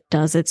because it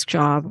does its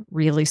job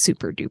really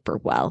super duper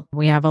well.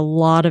 We have a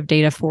lot of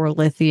data for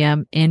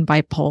lithium in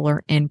bipolar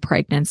in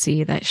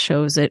pregnancy that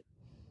shows it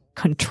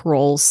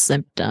controls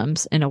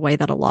symptoms in a way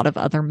that a lot of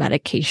other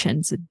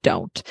medications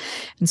don't.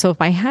 And so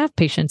if I have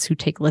patients who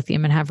take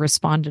lithium and have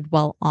responded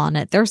well on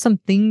it, there are some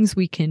things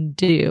we can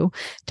do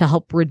to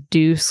help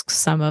reduce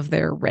some of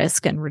their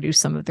risk and reduce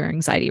some of their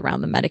anxiety around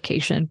the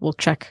medication. We'll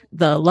check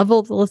the level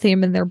of the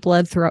lithium in their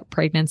blood throughout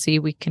pregnancy.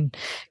 We can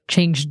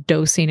change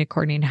dosing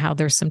according to how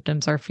their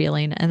symptoms are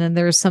feeling. And then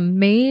there's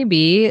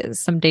maybe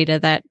some data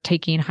that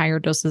taking higher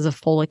doses of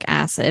folic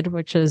acid,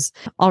 which is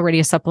already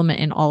a supplement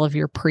in all of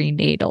your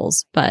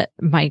prenatals, but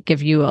might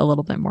give you a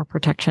little bit more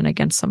protection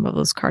against some of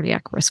those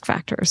cardiac risk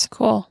factors.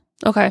 Cool.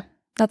 Okay.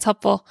 That's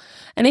helpful.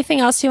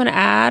 Anything else you want to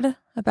add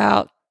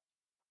about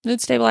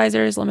mood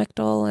stabilizers,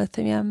 Lamictal,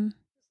 lithium?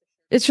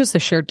 It's just a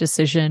shared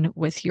decision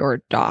with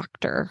your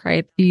doctor,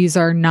 right? These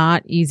are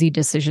not easy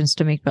decisions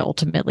to make, but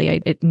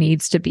ultimately it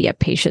needs to be a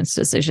patient's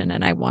decision.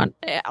 And I want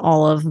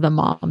all of the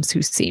moms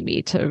who see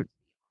me to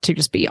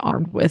just be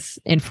armed with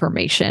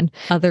information.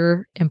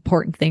 Other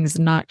important things,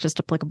 not just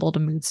applicable to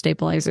mood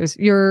stabilizers.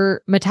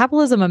 Your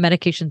metabolism of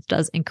medications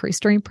does increase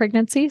during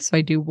pregnancy. So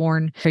I do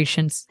warn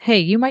patients, hey,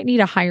 you might need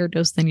a higher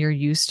dose than you're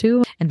used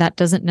to. And that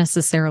doesn't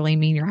necessarily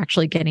mean you're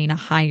actually getting a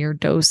higher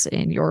dose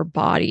in your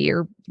body.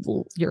 Your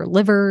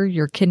liver,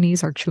 your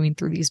kidneys are chewing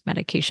through these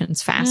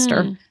medications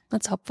faster.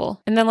 That's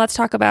helpful. And then let's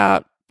talk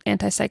about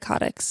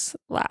antipsychotics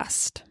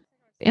last.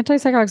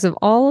 Antipsychotics, of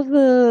all of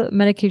the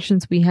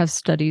medications we have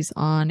studies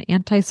on,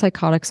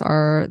 antipsychotics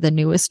are the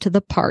newest to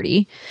the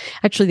party.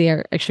 Actually,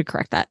 I should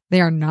correct that.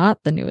 They are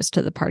not the newest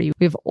to the party.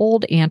 We have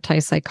old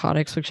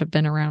antipsychotics, which have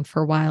been around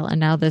for a while, and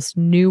now this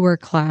newer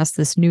class,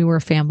 this newer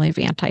family of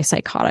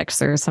antipsychotics.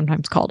 They're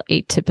sometimes called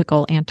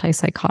atypical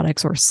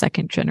antipsychotics or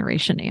second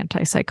generation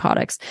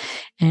antipsychotics.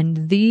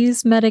 And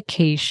these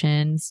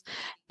medications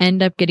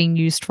end up getting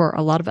used for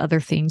a lot of other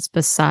things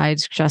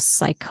besides just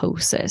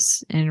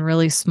psychosis. In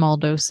really small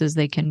doses,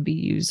 they can be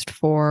used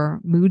for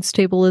mood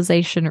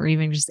stabilization or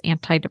even just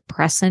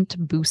antidepressant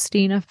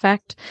boosting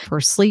effect for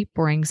sleep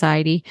or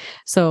anxiety.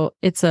 So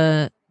it's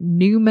a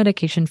new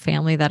medication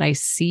family that I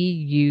see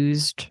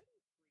used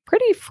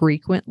pretty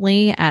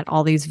frequently at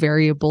all these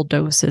variable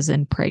doses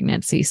in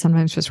pregnancy,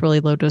 sometimes just really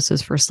low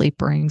doses for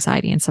sleep or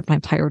anxiety, and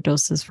sometimes higher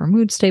doses for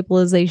mood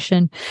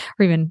stabilization,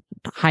 or even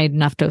high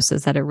enough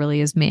doses that it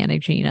really is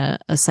managing a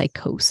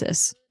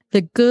psychosis.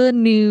 The good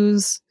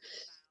news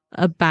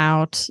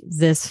about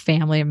this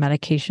family of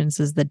medications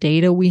is the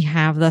data we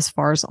have thus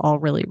far is all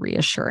really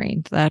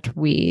reassuring that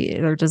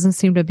there doesn't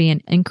seem to be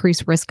an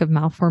increased risk of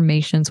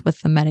malformations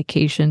with the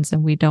medications,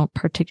 and we don't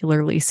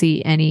particularly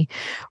see any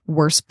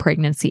worse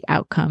pregnancy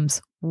outcomes,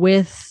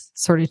 with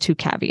sort of two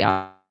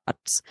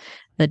caveats.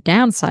 The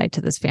downside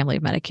to this family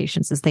of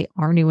medications is they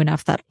are new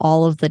enough that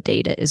all of the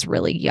data is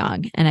really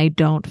young, and I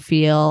don't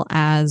feel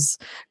as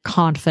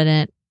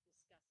confident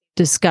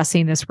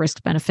discussing this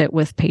risk benefit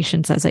with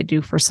patients as I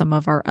do for some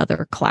of our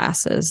other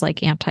classes like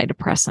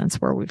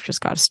antidepressants, where we've just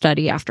got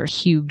study after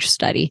huge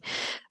study.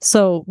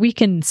 So we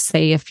can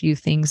say a few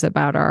things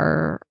about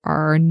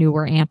our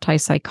newer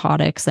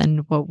antipsychotics, and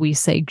what we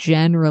say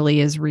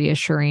generally is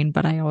reassuring,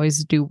 but I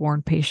always do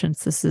warn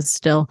patients this is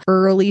still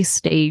early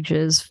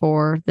stages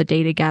for the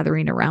data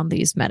gathering around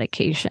these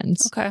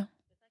medications. Okay.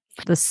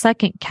 The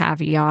second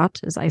caveat,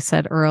 as I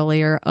said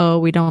earlier,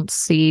 we don't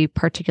see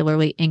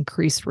particularly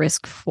increased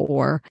risk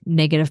for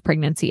negative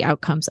pregnancy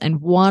outcomes. And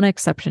one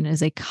exception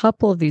is a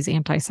couple of these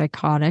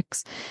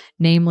antipsychotics,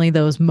 namely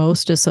those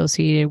most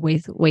associated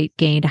with weight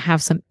gain,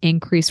 have some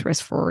increased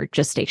risk for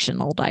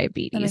gestational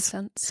diabetes. That makes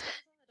sense.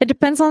 It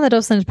depends on the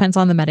dose and it depends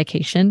on the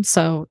medication.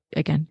 So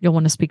again, you'll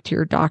want to speak to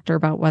your doctor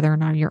about whether or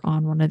not you're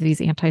on one of these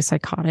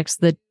antipsychotics.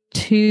 The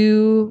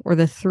two or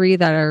the three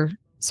that are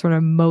sort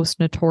of most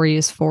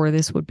notorious for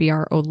this would be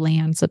our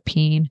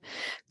olanzapine,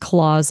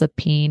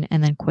 clozapine,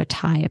 and then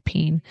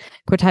quetiapine.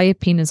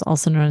 Quetiapine is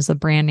also known as the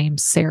brand name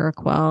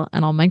Seroquel,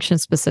 and I'll mention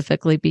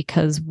specifically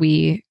because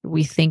we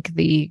think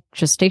the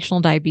gestational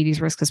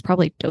diabetes risk is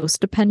probably dose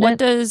dependent. What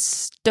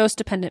does dose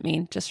dependent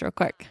mean? Just real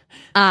quick.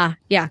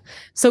 Yeah.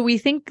 So we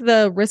think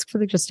the risk for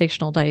the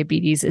gestational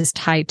diabetes is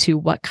tied to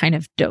what kind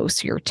of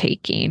dose you're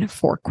taking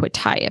for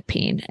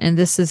quetiapine. And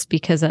this is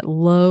because at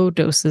low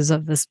doses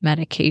of this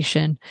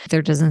medication,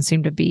 there doesn't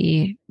seem to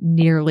be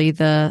nearly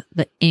the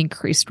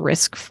increased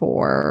risk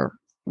for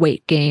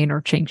weight gain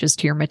or changes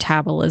to your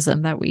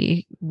metabolism that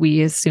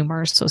we assume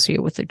are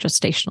associated with the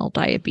gestational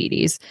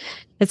diabetes.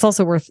 It's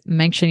also worth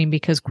mentioning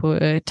because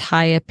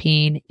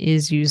quetiapine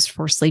is used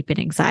for sleep and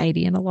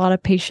anxiety in a lot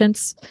of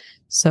patients.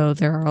 So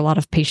there are a lot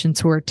of patients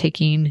who are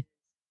taking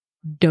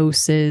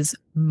doses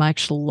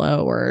much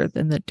lower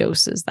than the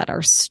doses that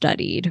are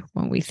studied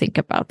when we think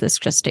about this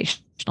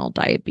gestational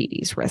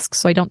diabetes risk.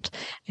 So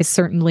I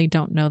certainly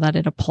don't know that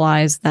it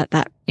applies,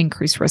 that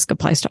increased risk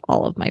applies to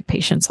all of my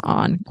patients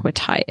on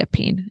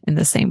quetiapine in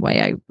the same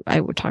way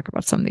I would talk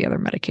about some of the other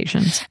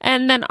medications.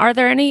 And then are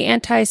there any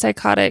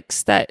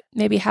antipsychotics that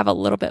maybe have a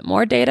little bit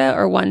more data,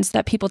 or ones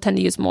that people tend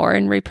to use more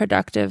in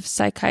reproductive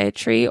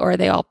psychiatry, or are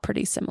they all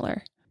pretty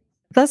similar?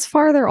 Thus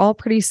far, they're all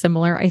pretty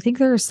similar. I think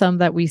there are some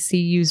that we see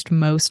used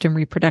most in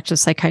reproductive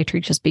psychiatry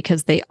just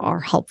because they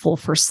are helpful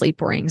for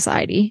sleep or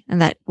anxiety.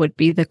 And that would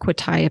be the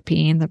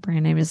quetiapine.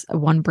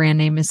 One brand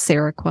name is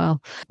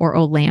Seroquel, or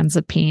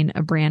olanzapine.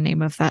 A brand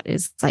name of that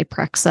is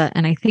Zyprexa.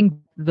 And I think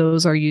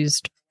those are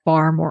used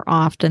far more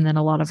often than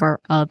a lot of our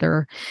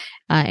other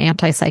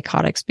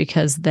antipsychotics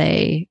because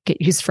they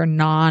get used for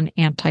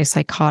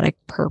non-antipsychotic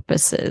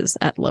purposes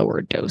at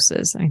lower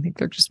doses. I think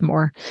they're just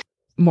more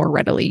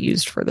readily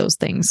used for those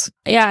things.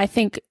 Yeah, I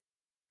think,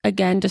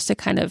 again, just to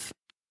kind of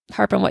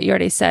harp on what you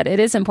already said, it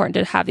is important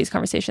to have these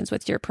conversations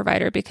with your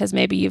provider because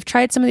maybe you've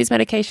tried some of these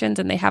medications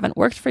and they haven't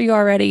worked for you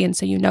already. And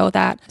so you know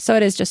that. So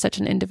it is just such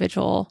an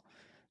individual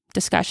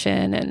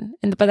discussion.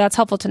 But that's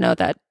helpful to know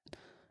that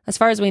as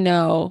far as we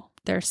know,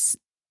 they're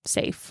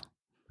safe.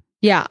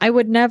 Yeah, I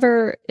would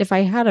never, if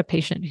I had a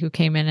patient who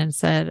came in and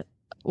said,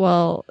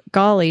 well,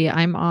 golly,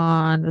 I'm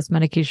on this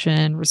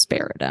medication,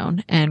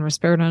 risperidone, and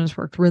risperidone has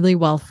worked really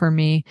well for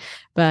me.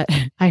 But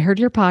I heard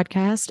your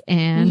podcast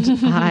and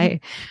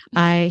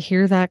I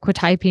hear that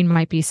quetiapine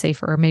might be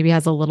safer, or maybe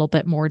has a little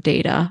bit more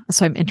data.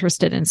 So I'm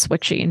interested in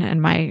switching.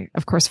 And my,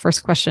 of course,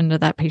 first question to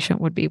that patient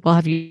would be, well,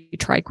 have you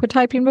tried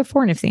quetiapine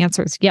before? And if the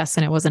answer is yes,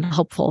 and it wasn't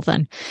helpful,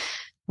 then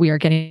we are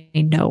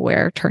getting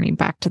nowhere turning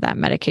back to that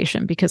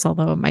medication, because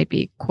although it might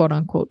be quote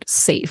unquote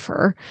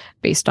safer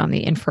based on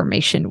the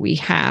information we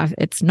have,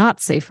 it's not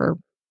safer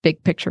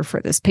big picture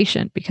for this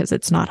patient because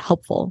it's not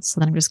helpful. So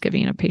then I'm just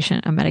giving a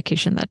patient a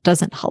medication that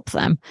doesn't help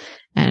them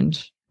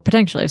and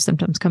potentially if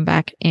symptoms come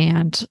back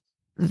and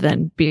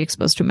then be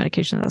exposed to a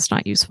medication that's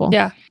not useful.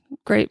 Yeah.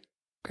 Great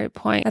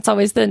point. That's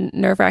always the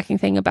nerve-wracking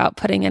thing about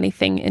putting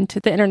anything into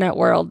the internet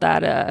world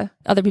that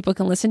other people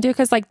can listen to,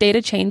 because like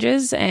data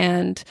changes.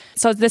 And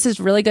so this is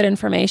really good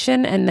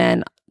information. And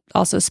then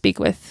also speak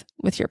with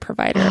your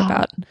provider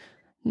about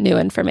new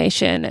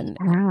information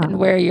and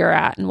where you're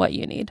at and what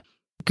you need.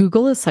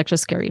 Google is such a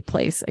scary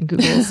place, and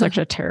Google is such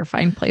a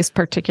terrifying place,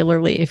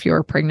 particularly if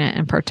you're pregnant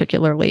and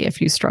particularly if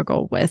you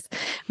struggle with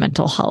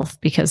mental health,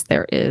 because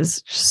there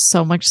is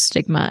so much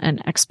stigma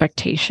and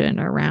expectation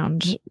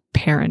around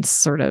parents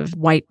sort of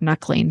white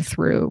knuckling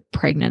through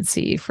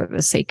pregnancy for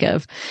the sake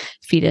of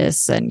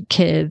fetus and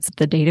kids.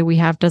 The data we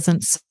have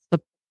doesn't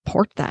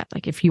support that.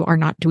 Like if you are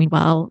not doing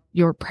well,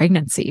 your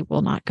pregnancy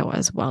will not go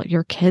as well.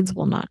 Your kids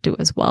will not do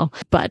as well.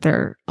 But there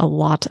are a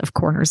lot of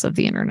corners of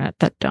the internet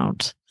that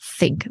don't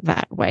think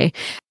that way.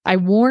 I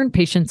warn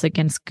patients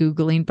against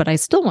Googling, but I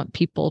still want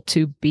people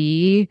to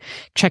be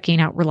checking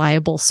out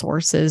reliable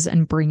sources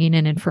and bringing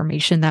in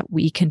information that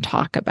we can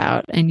talk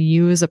about. And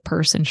you as a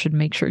person should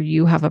make sure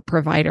you have a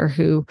provider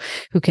who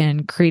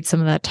can create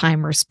some of that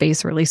time or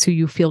space, or at least who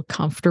you feel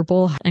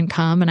comfortable and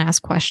come and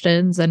ask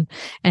questions and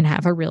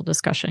have a real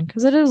discussion,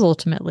 because it is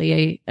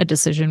ultimately a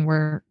decision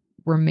where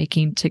we're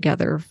making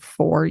together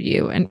for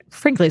you. And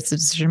frankly, it's a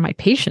decision my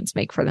patients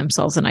make for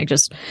themselves. And I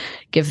just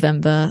give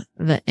them the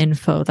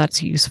info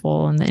that's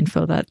useful and the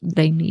info that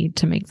they need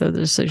to make the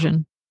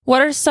decision.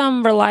 What are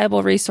some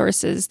reliable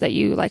resources that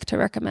you like to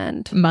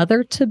recommend?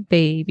 Mother to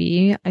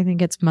Baby. I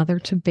think it's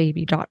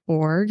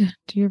mothertobaby.org.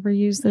 Do you ever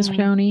use this,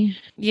 Joni?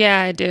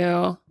 Yeah, I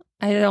do.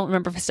 I don't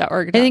remember if it's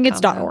 .org. I think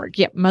it's .org.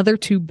 Yep.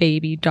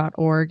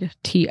 Mothertobaby.org.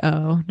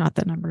 TO, not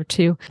the number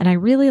 2. And I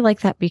really like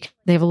that because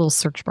they have a little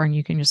search bar and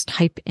you can just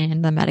type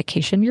in the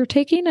medication you're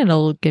taking and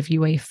it'll give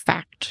you a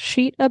fact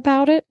sheet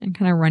about it and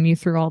kind of run you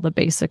through all the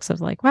basics of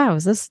like, wow,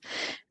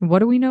 what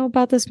do we know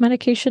about this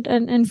medication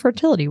and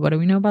infertility? What do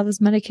we know about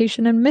this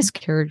medication and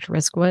miscarriage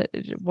risk? What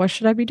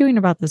should I be doing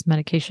about this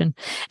medication?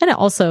 And it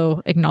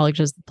also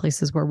acknowledges the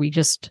places where we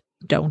just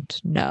don't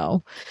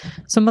know.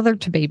 So Mother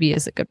to Baby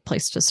is a good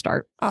place to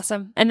start.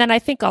 Awesome. And then I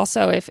think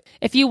also if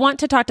you want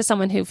to talk to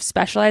someone who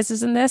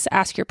specializes in this,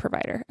 ask your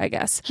provider, I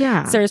guess.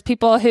 Yeah. So there's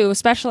people who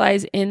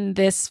specialize in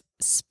this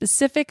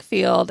specific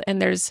field,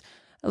 and there's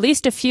at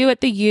least a few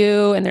at the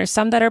U, and there's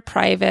some that are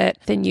private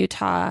in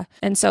Utah.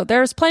 And so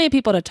there's plenty of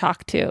people to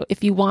talk to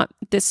if you want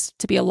this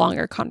to be a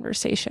longer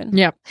conversation.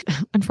 Yep.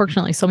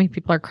 Unfortunately, so many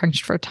people are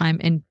crunched for time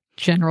in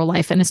general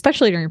life, and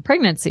especially during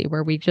pregnancy,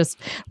 where we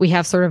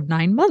have sort of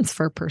 9 months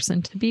for a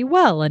person to be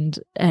well,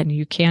 and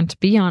you can't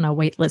be on a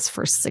wait list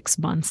for 6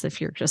 months if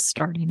you're just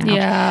starting out.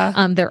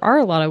 Yeah. There are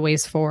a lot of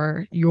ways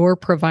for your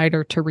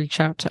provider to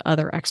reach out to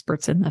other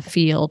experts in the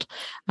field,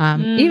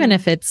 even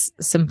if it's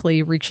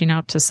simply reaching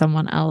out to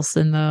someone else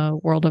in the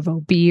world of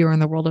OB or in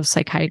the world of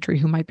psychiatry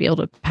who might be able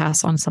to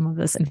pass on some of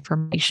this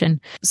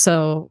information.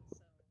 So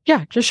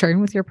yeah, just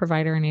sharing with your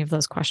provider any of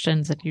those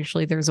questions, and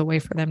usually there's a way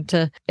for them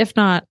to, if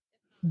not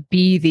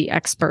be the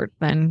expert,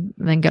 then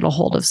get a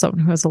hold of someone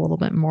who has a little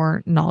bit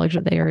more knowledge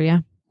of the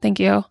area. Thank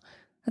you.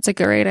 That's a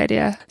great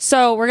idea.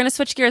 So we're going to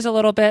switch gears a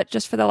little bit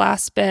just for the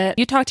last bit.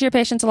 You talk to your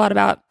patients a lot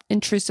about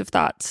intrusive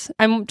thoughts.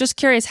 I'm just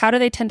curious, how do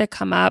they tend to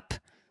come up,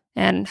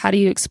 and how do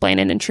you explain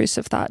an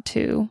intrusive thought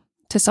to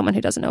someone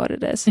who doesn't know what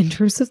it is?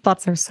 Intrusive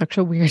thoughts are such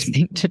a weird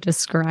thing to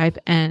describe,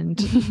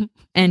 and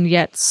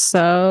yet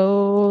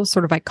so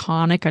sort of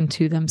iconic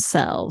unto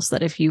themselves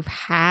that if you've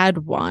had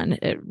one,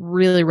 it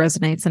really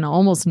resonates and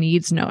almost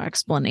needs no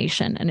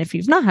explanation. And if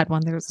you've not had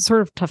one, they're sort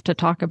of tough to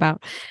talk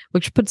about,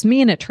 which puts me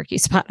in a tricky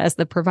spot as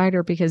the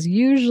provider, because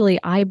usually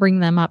I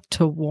bring them up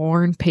to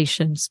warn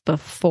patients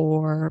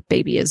before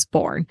baby is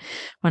born.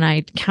 When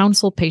I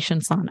counsel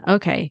patients on,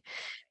 okay,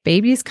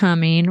 baby's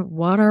coming,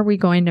 what are we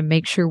going to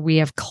make sure we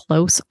have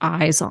close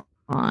eyes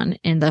on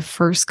in the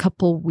first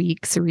couple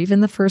weeks or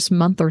even the first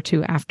month or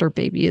two after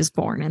baby is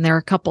born? And there are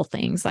a couple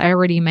things. I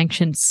already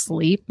mentioned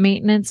sleep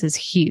maintenance is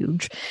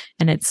huge,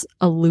 and it's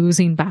a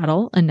losing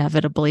battle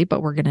inevitably,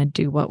 but we're going to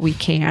do what we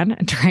can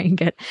and try and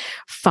get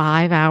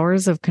 5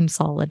 hours of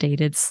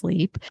consolidated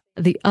sleep.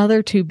 The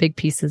other 2 big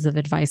pieces of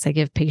advice I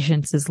give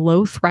patients is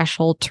low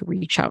threshold to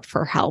reach out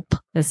for help.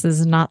 This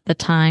is not the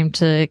time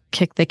to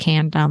kick the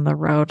can down the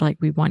road. Like,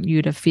 we want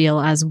you to feel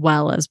as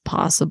well as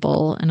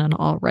possible in an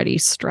already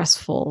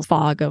stressful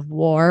fog of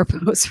war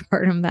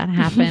postpartum that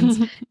happens.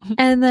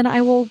 And then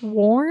I will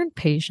warn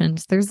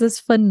patients, there's this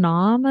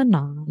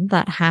phenomenon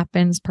that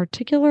happens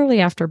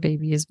particularly after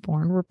baby is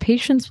born, where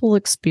patients will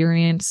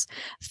experience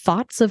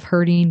thoughts of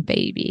hurting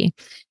baby.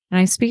 And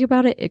I speak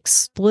about it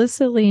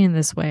explicitly in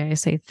this way. I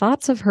say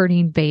thoughts of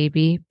hurting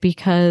baby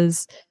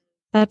because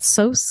that's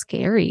so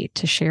scary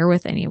to share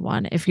with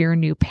anyone if you're a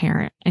new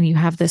parent and you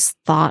have this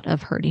thought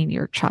of hurting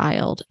your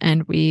child.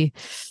 And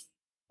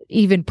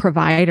even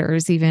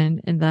providers,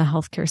 even in the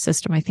healthcare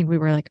system, I think we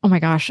were like, oh my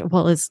gosh,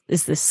 well, is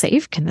this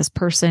safe? Can this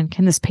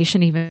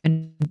patient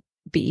even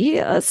be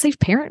a safe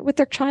parent with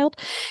their child?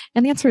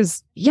 And the answer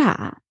is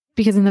yeah.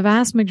 Because in the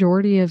vast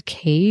majority of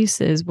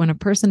cases, when a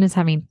person is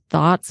having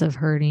thoughts of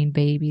hurting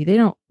baby, they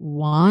don't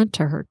want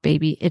to hurt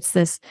baby. It's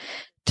this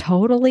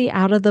totally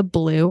out of the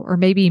blue or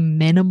maybe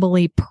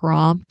minimally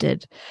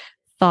prompted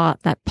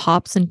thought that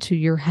pops into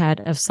your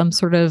head of some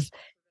sort of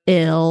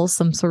ill,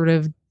 some sort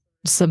of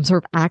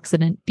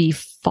accident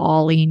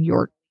befalling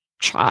your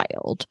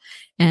child.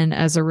 And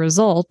as a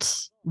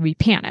result, we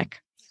panic.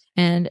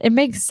 And it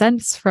makes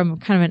sense from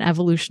kind of an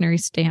evolutionary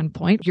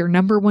standpoint. Your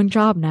number one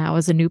job now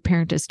as a new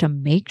parent is to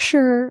make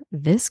sure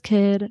this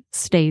kid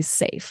stays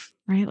safe,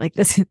 right? Like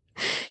this,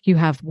 you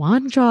have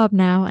one job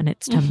now, and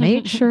it's to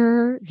make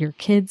sure your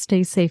kid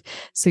stays safe.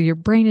 So your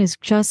brain is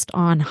just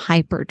on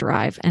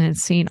hyperdrive, and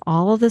it's seeing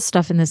all of this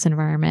stuff in this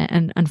environment,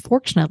 and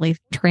unfortunately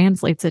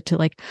translates it to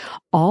like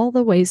all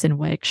the ways in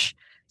which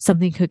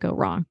something could go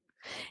wrong.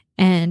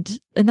 And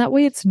in that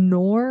way, it's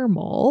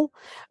normal,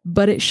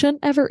 but it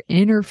shouldn't ever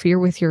interfere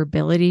with your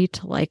ability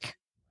to like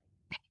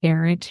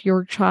parent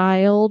your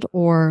child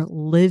or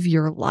live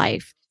your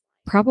life.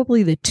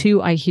 Probably the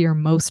two I hear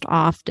most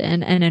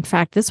often. And in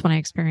fact, this one I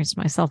experienced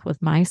myself with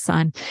my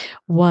son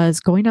was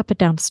going up and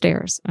down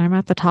stairs. And I'm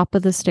at the top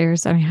of the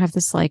stairs and I have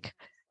this like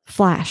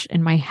flash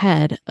in my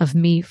head of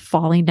me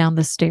falling down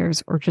the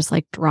stairs or just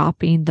like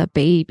dropping the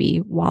baby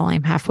while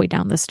I'm halfway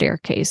down the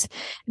staircase.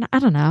 And I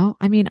don't know.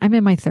 I mean, I'm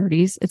in my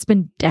 30s. It's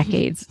been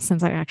decades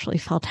since I actually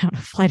fell down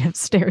a flight of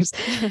stairs.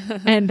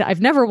 And I've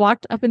never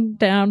walked up and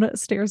down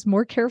stairs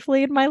more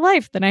carefully in my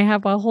life than I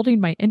have while holding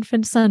my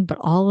infant son. But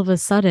all of a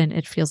sudden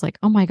it feels like,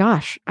 oh my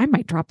gosh, I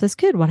might drop this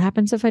kid. What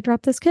happens if I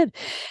drop this kid?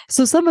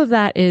 So some of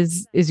that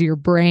is your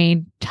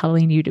brain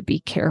telling you to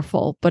be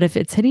careful. But if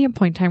it's hitting a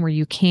point in time where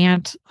you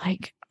can't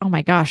like, oh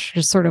my gosh,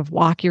 just sort of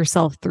walk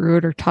yourself through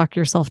it or talk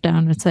yourself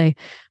down and say,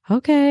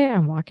 okay,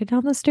 I'm walking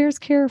down the stairs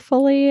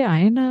carefully.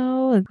 I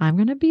know I'm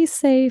going to be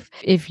safe.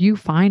 If you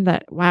find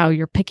that, wow,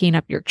 you're picking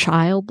up your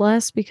child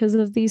less because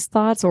of these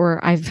thoughts,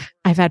 or I've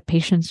had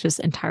patients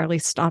just entirely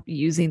stop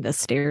using the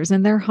stairs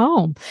in their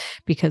home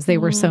because they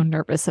were so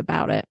nervous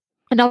about it.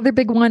 Another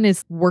big one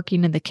is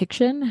working in the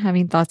kitchen,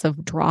 having thoughts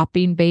of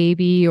dropping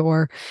baby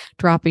or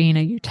dropping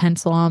a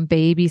utensil on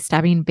baby,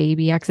 stabbing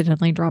baby,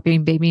 accidentally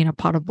dropping baby in a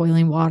pot of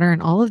boiling water.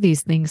 And all of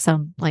these things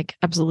sound like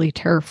absolutely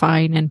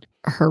terrifying and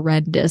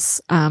horrendous.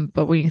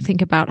 But when you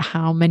think about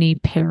how many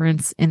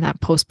parents in that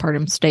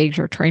postpartum stage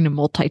are trying to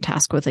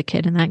multitask with a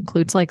kid, and that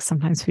includes like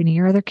sometimes feeding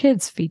your other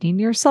kids, feeding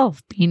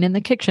yourself, being in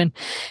the kitchen,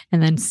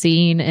 and then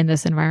seeing in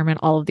this environment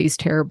all of these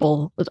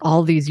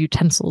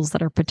utensils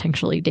that are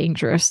potentially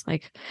dangerous.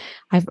 Like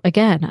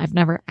I've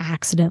never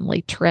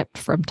accidentally tripped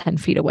from 10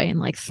 feet away and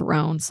like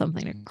thrown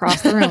something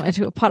across the room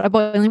into a pot of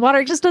boiling water.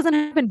 It just doesn't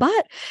happen,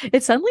 but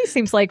it suddenly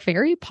seems like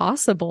very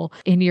possible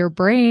in your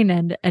brain.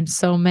 And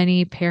so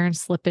many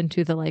parents slip into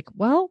the like,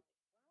 well,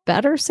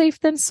 better safe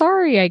than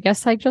sorry. I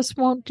guess I just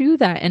won't do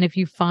that. And if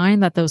you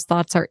find that those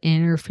thoughts are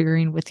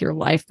interfering with your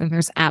life, then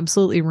there's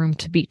absolutely room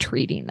to be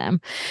treating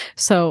them.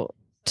 So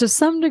to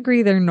some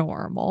degree, they're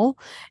normal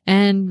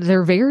and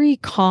they're very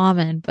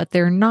common, but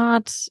they're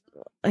not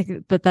like,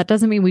 but that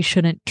doesn't mean we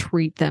shouldn't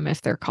treat them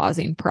if they're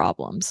causing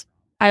problems.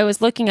 I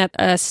was looking at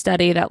a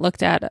study that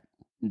looked at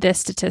this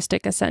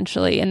statistic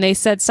essentially, and they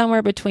said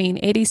somewhere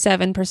between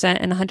 87%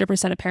 and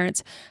 100% of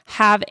parents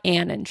have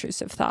an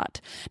intrusive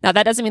thought. Now,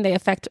 that doesn't mean they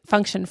affect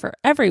function for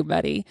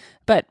everybody,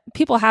 but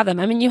people have them.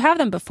 I mean, you have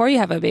them before you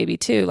have a baby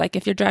too. Like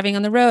if you're driving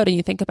on the road and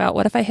you think about,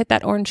 what if I hit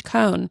that orange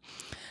cone?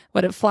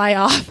 Would it fly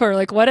off? Or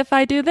like, what if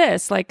I do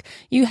this? Like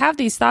you have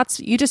these thoughts,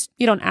 you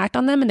don't act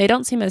on them, and they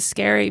don't seem as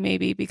scary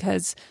maybe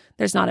because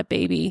there's not a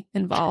baby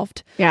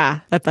involved.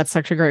 Yeah, that's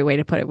such a great way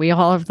to put it. We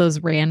all have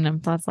those random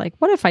thoughts like,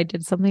 what if I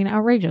did something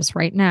outrageous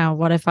right now?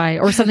 What if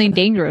or something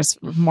dangerous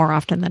more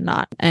often than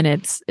not? And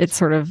it's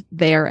sort of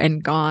there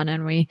and gone,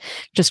 and we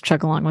just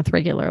chug along with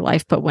regular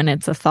life. But when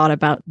it's a thought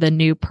about the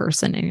new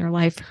person in your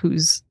life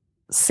whose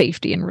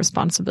safety and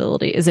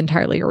responsibility is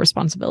entirely your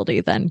responsibility,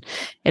 then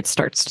it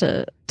starts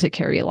to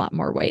carry a lot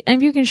more weight. And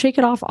if you can shake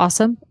it off,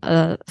 awesome,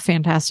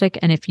 fantastic.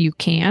 And if you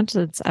can't,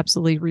 it's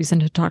absolutely reason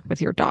to talk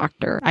with your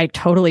doctor. I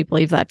totally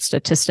believe that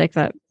statistic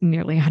that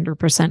nearly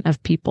 100%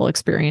 of people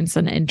experience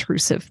an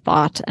intrusive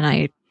thought. And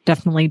I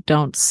definitely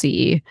don't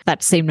see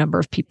that same number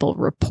of people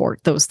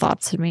report those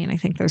thoughts to me. And I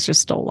think there's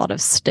just a lot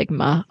of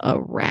stigma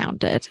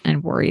around it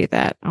and worry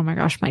that, oh my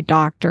gosh, my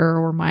doctor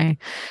or my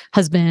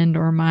husband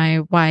or my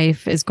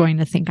wife is going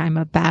to think I'm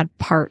a bad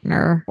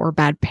partner or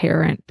bad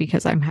parent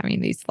because I'm having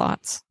these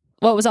thoughts.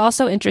 What was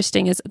also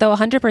interesting is though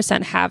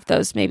 100% have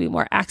those maybe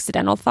more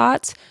accidental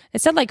thoughts,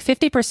 it said like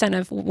 50%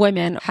 of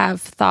women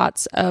have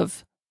thoughts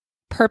of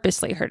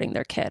purposely hurting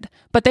their kid,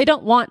 but they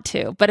don't want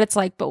to. But it's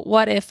like, but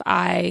what if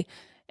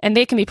and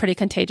they can be pretty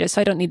contagious,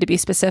 so I don't need to be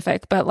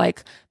specific, but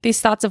like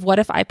these thoughts of what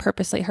if I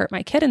purposely hurt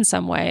my kid in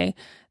some way,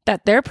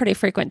 that they're pretty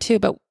frequent too,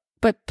 but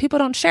people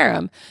don't share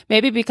them.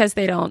 Maybe because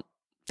they don't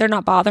they're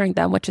not bothering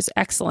them, which is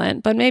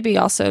excellent, but maybe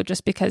also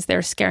just because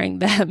they're scaring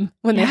them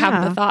when they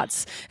have the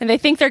thoughts and they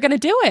think they're going to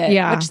do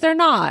it, which they're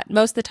not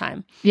most of the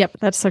time. Yep.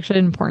 That's such an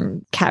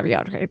important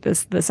caveat, right?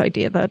 This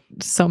idea that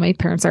so many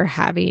parents are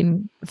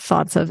having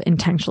thoughts of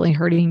intentionally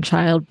hurting a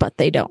child, but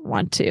they don't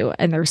want to.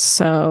 And they're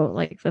so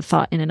like the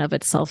thought in and of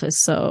itself is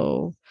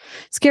so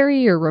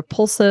scary or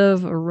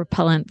repulsive or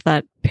repellent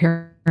that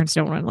parents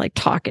don't want to like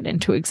talk it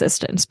into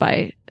existence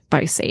by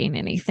saying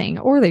anything,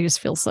 or they just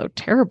feel so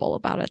terrible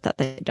about it that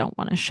they don't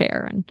want to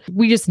share. And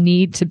we just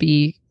need to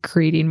be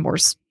creating more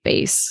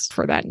space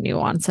for that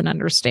nuance and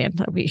understand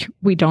that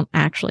we don't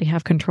actually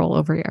have control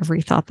over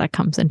every thought that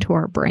comes into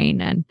our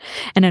brain. And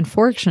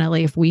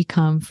unfortunately, if we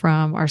come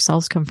from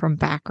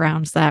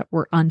backgrounds that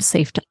were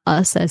unsafe to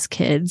us as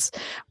kids,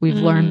 we've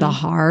learned the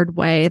hard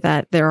way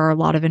that there are a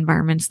lot of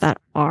environments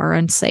that are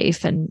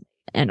unsafe, and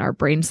our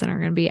brains then are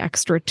going to be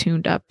extra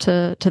tuned up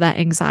to that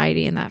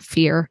anxiety and that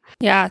fear.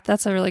 Yeah,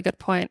 that's a really good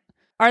point.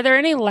 Are there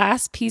any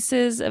last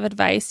pieces of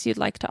advice you'd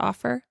like to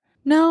offer?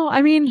 No,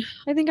 I mean,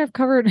 I think I've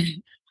covered.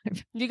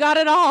 You got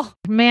it all.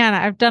 Man,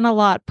 I've done a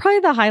lot. Probably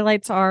the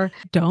highlights are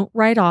don't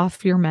write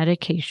off your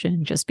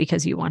medication just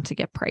because you want to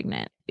get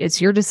pregnant. It's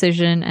your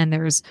decision and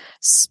there's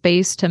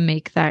space to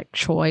make that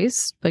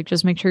choice, but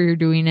just make sure you're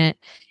doing it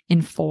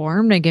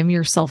informed and give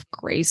yourself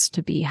grace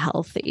to be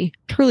healthy.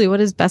 Truly,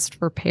 what is best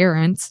for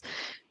parents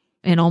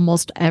in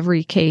almost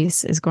every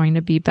case is going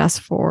to be best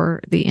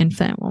for the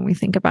infant when we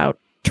think about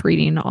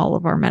treating all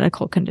of our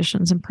medical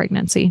conditions in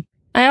pregnancy.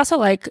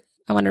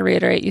 I want to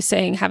reiterate you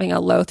saying having a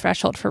low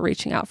threshold for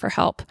reaching out for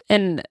help.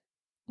 And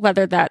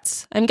whether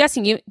that's, I'm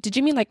guessing did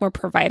you mean like more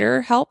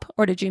provider help,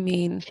 or did you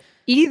mean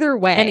either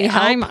way? Any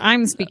help?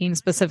 I'm speaking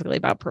specifically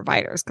about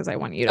providers because I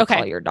want you to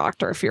call your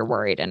doctor if you're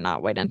worried and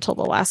not wait until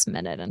the last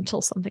minute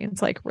until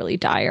something's like really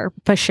dire.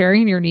 But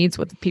sharing your needs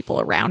with the people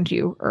around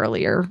you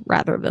earlier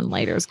rather than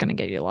later is going to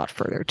get you a lot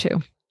further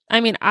too. I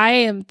mean, I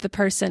am the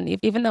person,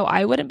 even though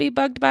I wouldn't be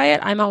bugged by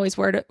it, I'm always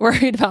worried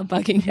about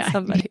bugging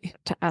somebody.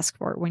 To ask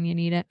for it when you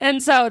need it.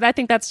 And so I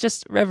think that's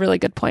just a really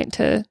good point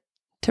to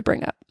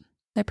bring up.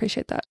 I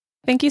appreciate that.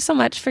 Thank you so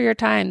much for your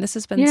time. This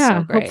has been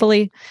so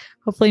great.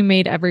 Hopefully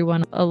made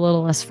everyone a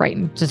little less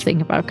frightened to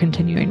think about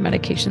continuing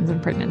medications in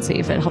pregnancy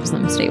if it helps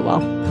them stay well.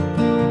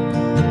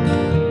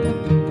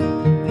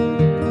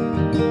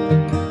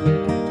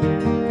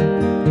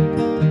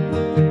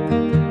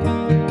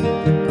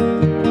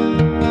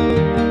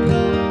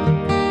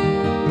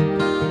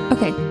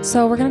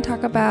 So we're going to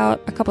talk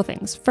about a couple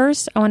things.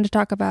 First, I wanted to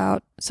talk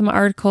about some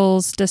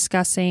articles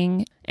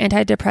discussing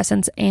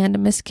antidepressants and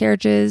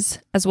miscarriages,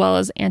 as well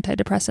as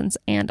antidepressants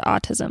and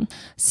autism.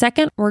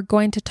 Second, we're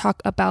going to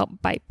talk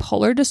about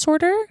bipolar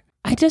disorder.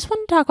 I just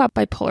want to talk about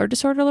bipolar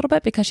disorder a little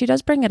bit because she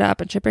does bring it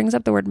up and she brings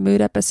up the word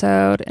mood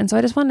episode. And so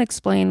I just want to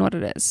explain what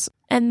it is.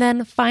 And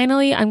then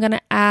finally, I'm going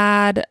to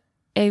add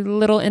a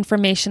little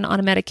information on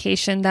a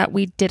medication that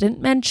we didn't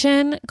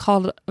mention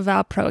called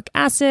valproic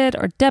acid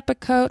or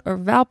Depakote or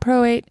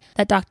valproate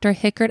that Dr.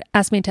 Hickert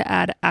asked me to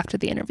add after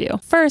the interview.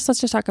 First,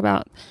 let's just talk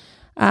about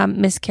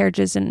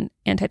miscarriages and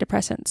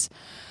antidepressants.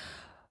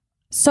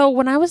 So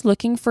when I was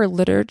looking for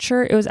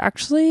literature, it was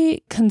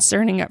actually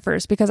concerning at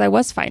first because I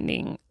was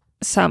finding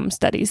some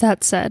studies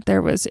that said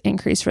there was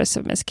increased risk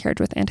of miscarriage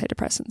with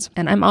antidepressants,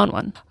 and I'm on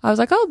one. I was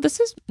like, oh,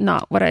 this is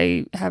not what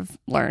I have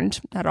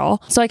learned at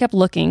all. So I kept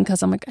looking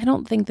because I'm like, I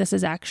don't think this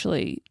is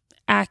actually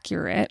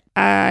accurate.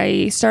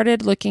 I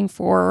started looking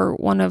for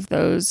one of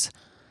those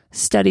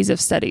studies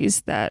of studies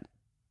that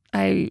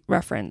I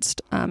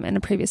referenced in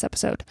a previous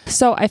episode.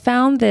 So I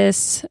found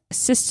this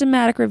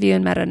systematic review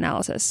and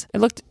meta-analysis.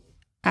 It looked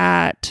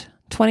at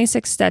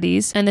 26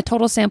 studies, and the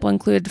total sample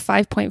included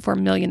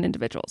 5.4 million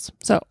individuals.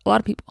 So a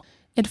lot of people.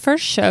 It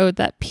first showed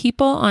that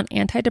people on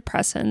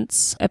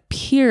antidepressants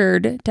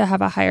appeared to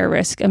have a higher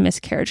risk of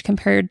miscarriage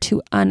compared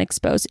to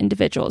unexposed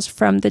individuals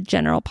from the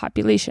general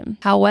population.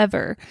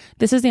 However,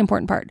 this is the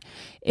important part.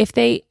 If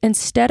they,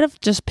 instead of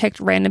just picked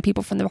random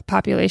people from the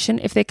population,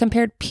 if they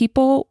compared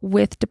people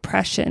with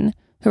depression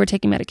who were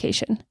taking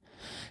medication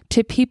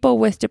to people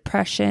with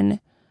depression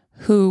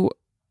who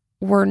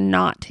were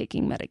not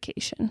taking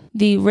medication,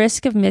 the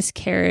risk of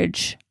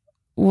miscarriage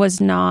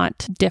was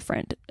not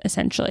different,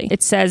 essentially.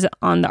 It says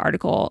on the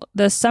article,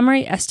 the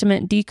summary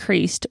estimate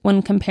decreased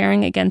when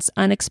comparing against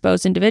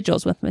unexposed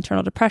individuals with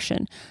maternal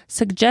depression,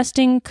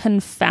 suggesting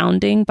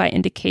confounding by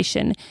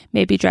indication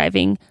may be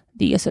driving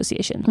the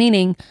association.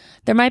 Meaning,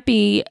 there might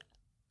be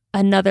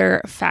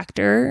another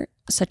factor,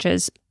 such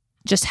as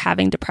just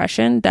having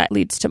depression, that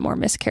leads to more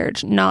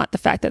miscarriage, not the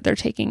fact that they're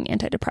taking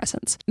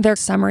antidepressants. Their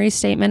summary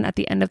statement at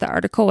the end of the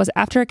article was,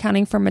 after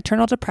accounting for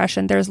maternal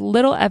depression, there's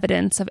little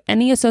evidence of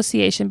any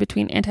association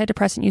between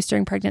antidepressant use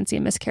during pregnancy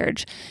and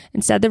miscarriage.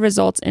 Instead, the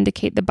results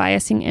indicate the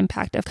biasing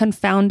impact of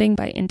confounding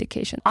by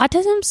indication.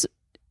 Autism's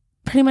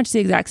pretty much the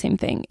exact same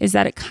thing, is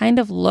that it kind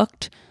of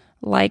looked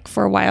like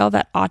for a while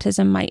that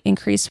autism might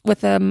increase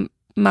with a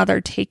mother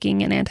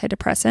taking an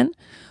antidepressant,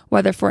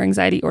 whether for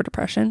anxiety or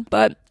depression.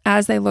 But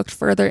as they looked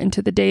further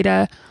into the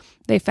data,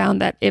 they found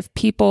that if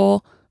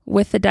people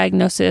with the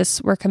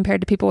diagnosis were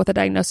compared to people with a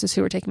diagnosis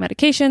who were taking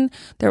medication,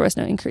 there was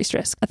no increased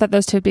risk. I thought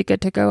those two would be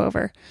good to go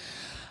over.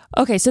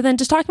 Okay, so then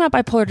just talking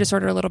about bipolar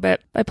disorder a little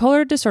bit.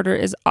 Bipolar disorder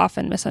is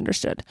often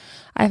misunderstood.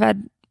 I've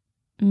had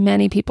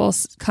many people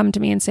come to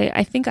me and say,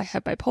 I think I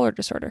have bipolar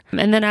disorder.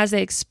 And then as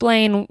they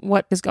explain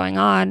what is going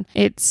on,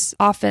 it's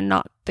often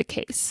not the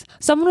case.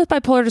 Someone with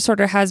bipolar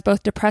disorder has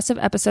both depressive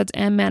episodes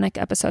and manic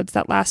episodes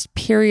that last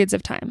periods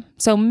of time.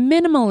 So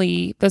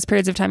minimally, those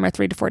periods of time are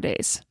 3 to 4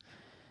 days.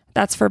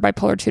 That's for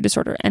bipolar 2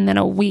 disorder, and then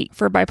a week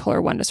for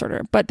bipolar 1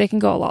 disorder, but they can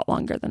go a lot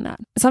longer than that.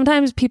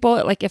 Sometimes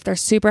people, like if they're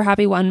super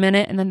happy 1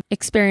 minute and then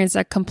experience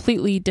a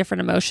completely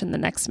different emotion the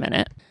next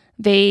minute,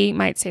 they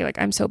might say like,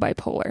 I'm so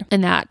bipolar.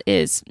 And that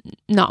is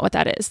not what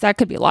that is. That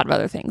could be a lot of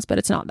other things, but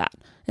it's not that.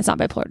 It's not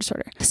bipolar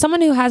disorder.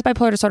 Someone who has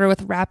bipolar disorder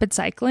with rapid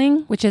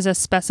cycling, which is a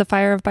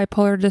specifier of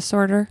bipolar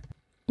disorder,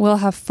 will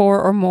have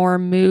 4 or more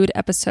mood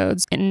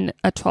episodes in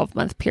a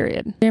 12-month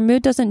period. Your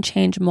mood doesn't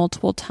change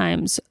multiple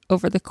times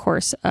over the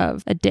course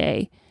of a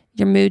day.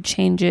 Your mood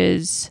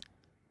changes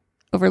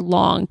over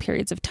long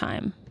periods of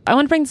time. I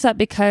want to bring this up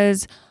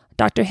because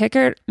Dr.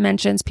 Hickert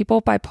mentions people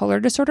with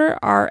bipolar disorder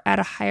are at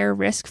a higher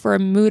risk for a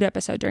mood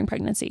episode during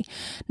pregnancy.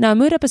 Now, a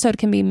mood episode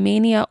can be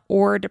mania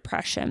or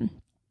depression.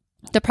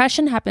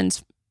 Depression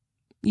happens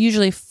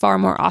usually far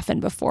more often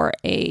before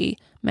a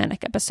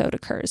manic episode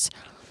occurs.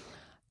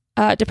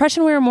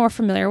 Depression we are more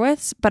familiar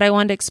with, but I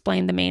wanted to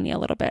explain the mania a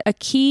little bit. A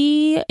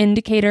key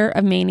indicator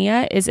of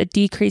mania is a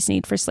decreased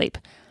need for sleep.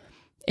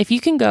 If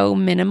you can go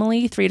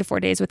minimally 3 to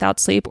 4 days without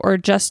sleep or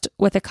just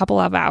with a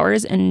couple of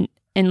hours and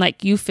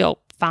like you feel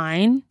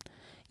fine,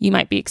 you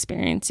might be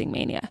experiencing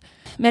mania.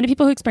 Many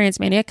people who experience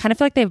mania kind of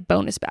feel like they have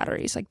bonus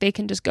batteries. Like they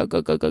can just go.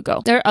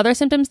 There are other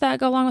symptoms that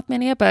go along with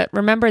mania, but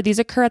remember, these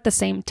occur at the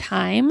same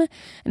time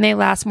and they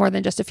last more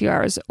than just a few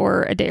hours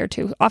or a day or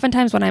two.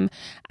 Oftentimes when I'm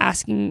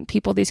asking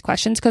people these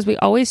questions, because we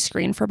always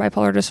screen for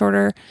bipolar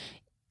disorder,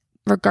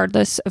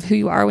 regardless of who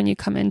you are when you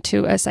come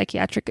into a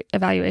psychiatric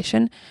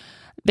evaluation,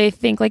 they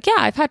think like, yeah,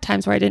 I've had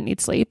times where I didn't need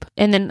sleep.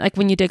 And then like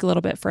when you dig a little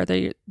bit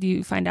further,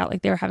 you find out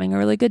like they were having a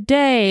really good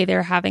day. They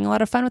were having a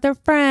lot of fun with their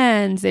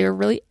friends. They were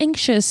really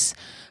anxious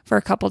for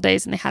a couple of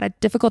days and they had a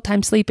difficult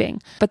time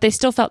sleeping, but they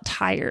still felt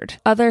tired.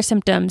 Other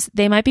symptoms,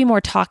 they might be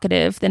more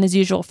talkative than is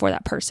usual for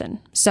that person.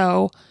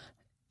 So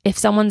if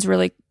someone's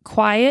really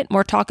quiet,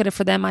 more talkative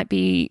for them might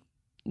be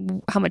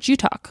how much you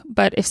talk.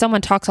 But if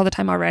someone talks all the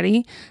time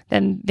already,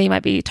 then they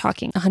might be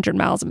talking 100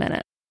 miles a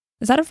minute.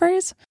 Is that a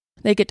phrase?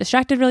 They get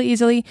distracted really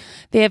easily.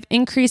 They have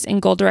increase in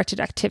goal-directed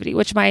activity,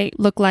 which might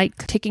look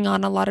like taking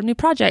on a lot of new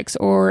projects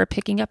or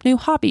picking up new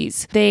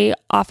hobbies. They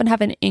often have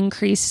an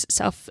increased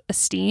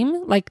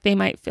self-esteem, like they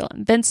might feel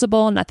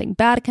invincible, nothing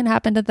bad can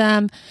happen to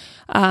them.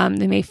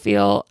 They may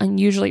feel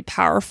unusually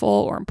powerful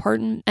or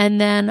important.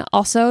 And then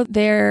also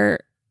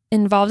they're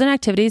involved in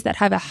activities that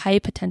have a high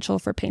potential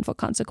for painful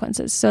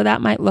consequences. So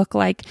that might look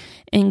like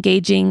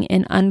engaging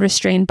in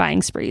unrestrained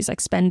buying sprees,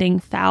 like spending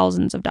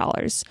thousands of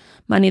dollars,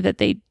 money that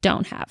they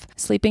don't have,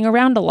 sleeping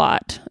around a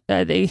lot.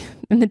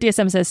 In the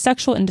DSM says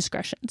sexual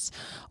indiscretions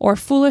or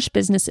foolish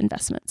business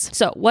investments.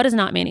 So what is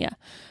not mania?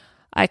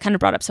 I kind of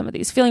brought up some of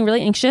these. Feeling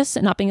really anxious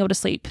and not being able to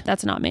sleep.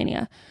 That's not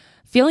mania.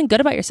 Feeling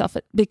good about yourself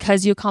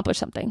because you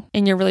accomplished something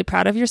and you're really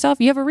proud of yourself,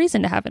 you have a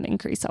reason to have an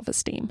increased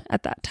self-esteem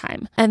at that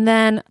time. And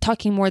then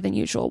talking more than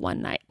usual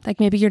one night. Like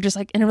maybe you're just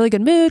like in a really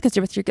good mood because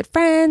you're with your good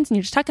friends and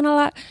you're just talking a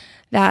lot.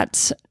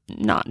 That's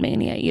not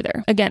mania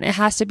either. Again, it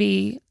has to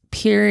be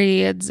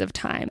periods of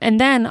time. And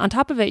then on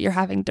top of it, you're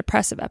having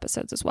depressive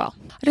episodes as well.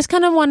 I just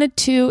kind of wanted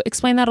to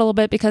explain that a little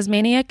bit because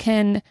mania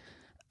can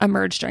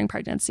emerge during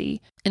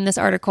pregnancy. In this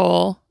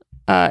article,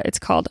 it's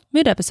called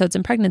Mood Episodes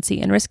in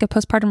Pregnancy and Risk of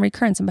Postpartum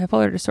Recurrence in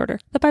Bipolar Disorder,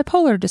 the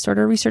Bipolar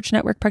Disorder Research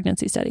Network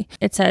Pregnancy Study.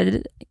 It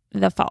said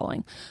the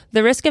following: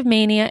 the risk of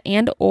mania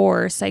and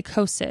or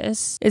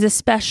psychosis is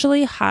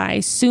especially high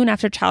soon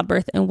after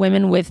childbirth in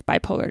women with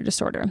bipolar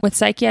disorder, with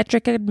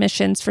psychiatric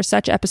admissions for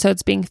such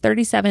episodes being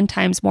 37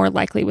 times more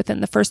likely within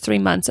the first 3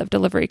 months of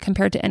delivery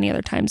compared to any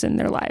other times in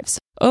their lives.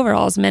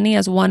 Overall, as many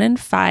as 1 in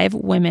 5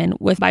 women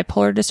with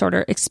bipolar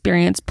disorder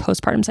experience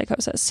postpartum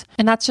psychosis.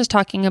 And that's just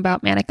talking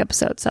about manic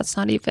episodes. That's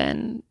not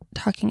even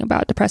talking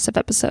about depressive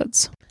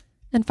episodes.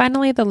 And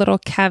finally, the little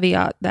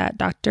caveat that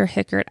Dr.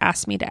 Hickert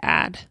asked me to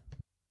add.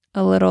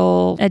 A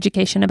little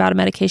education about a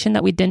medication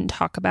that we didn't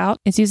talk about.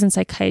 It's used in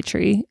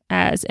psychiatry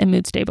as a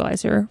mood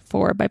stabilizer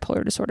for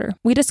bipolar disorder.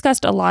 We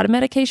discussed a lot of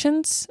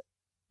medications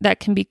that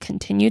can be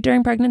continued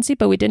during pregnancy,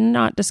 but we did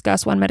not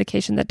discuss one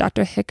medication that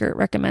Dr. Hickert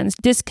recommends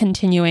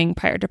discontinuing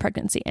prior to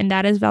pregnancy, and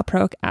that is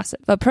valproic acid.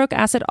 Valproic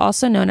acid,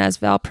 also known as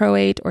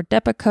valproate or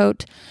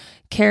Depakote,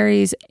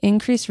 carries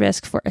increased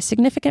risk for a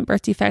significant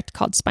birth defect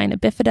called spina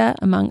bifida,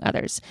 among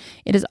others.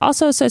 It is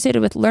also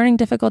associated with learning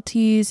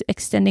difficulties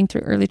extending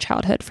through early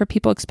childhood for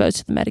people exposed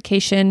to the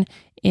medication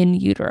in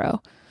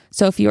utero.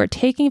 So if you are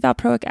taking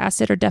valproic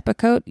acid or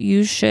Depakote,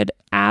 you should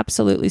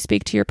absolutely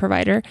speak to your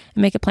provider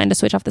and make a plan to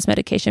switch off this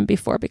medication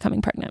before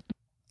becoming pregnant.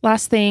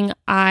 Last thing,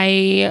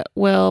 I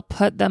will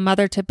put the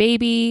mother to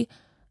baby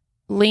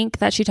link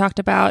that she talked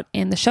about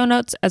in the show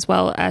notes, as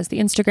well as the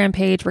Instagram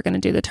page. We're going to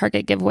do the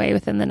Target giveaway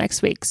within the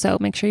next week, so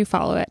make sure you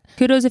follow it.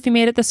 Kudos if you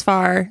made it this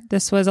far.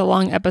 This was a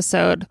long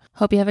episode.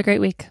 Hope you have a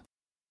great week.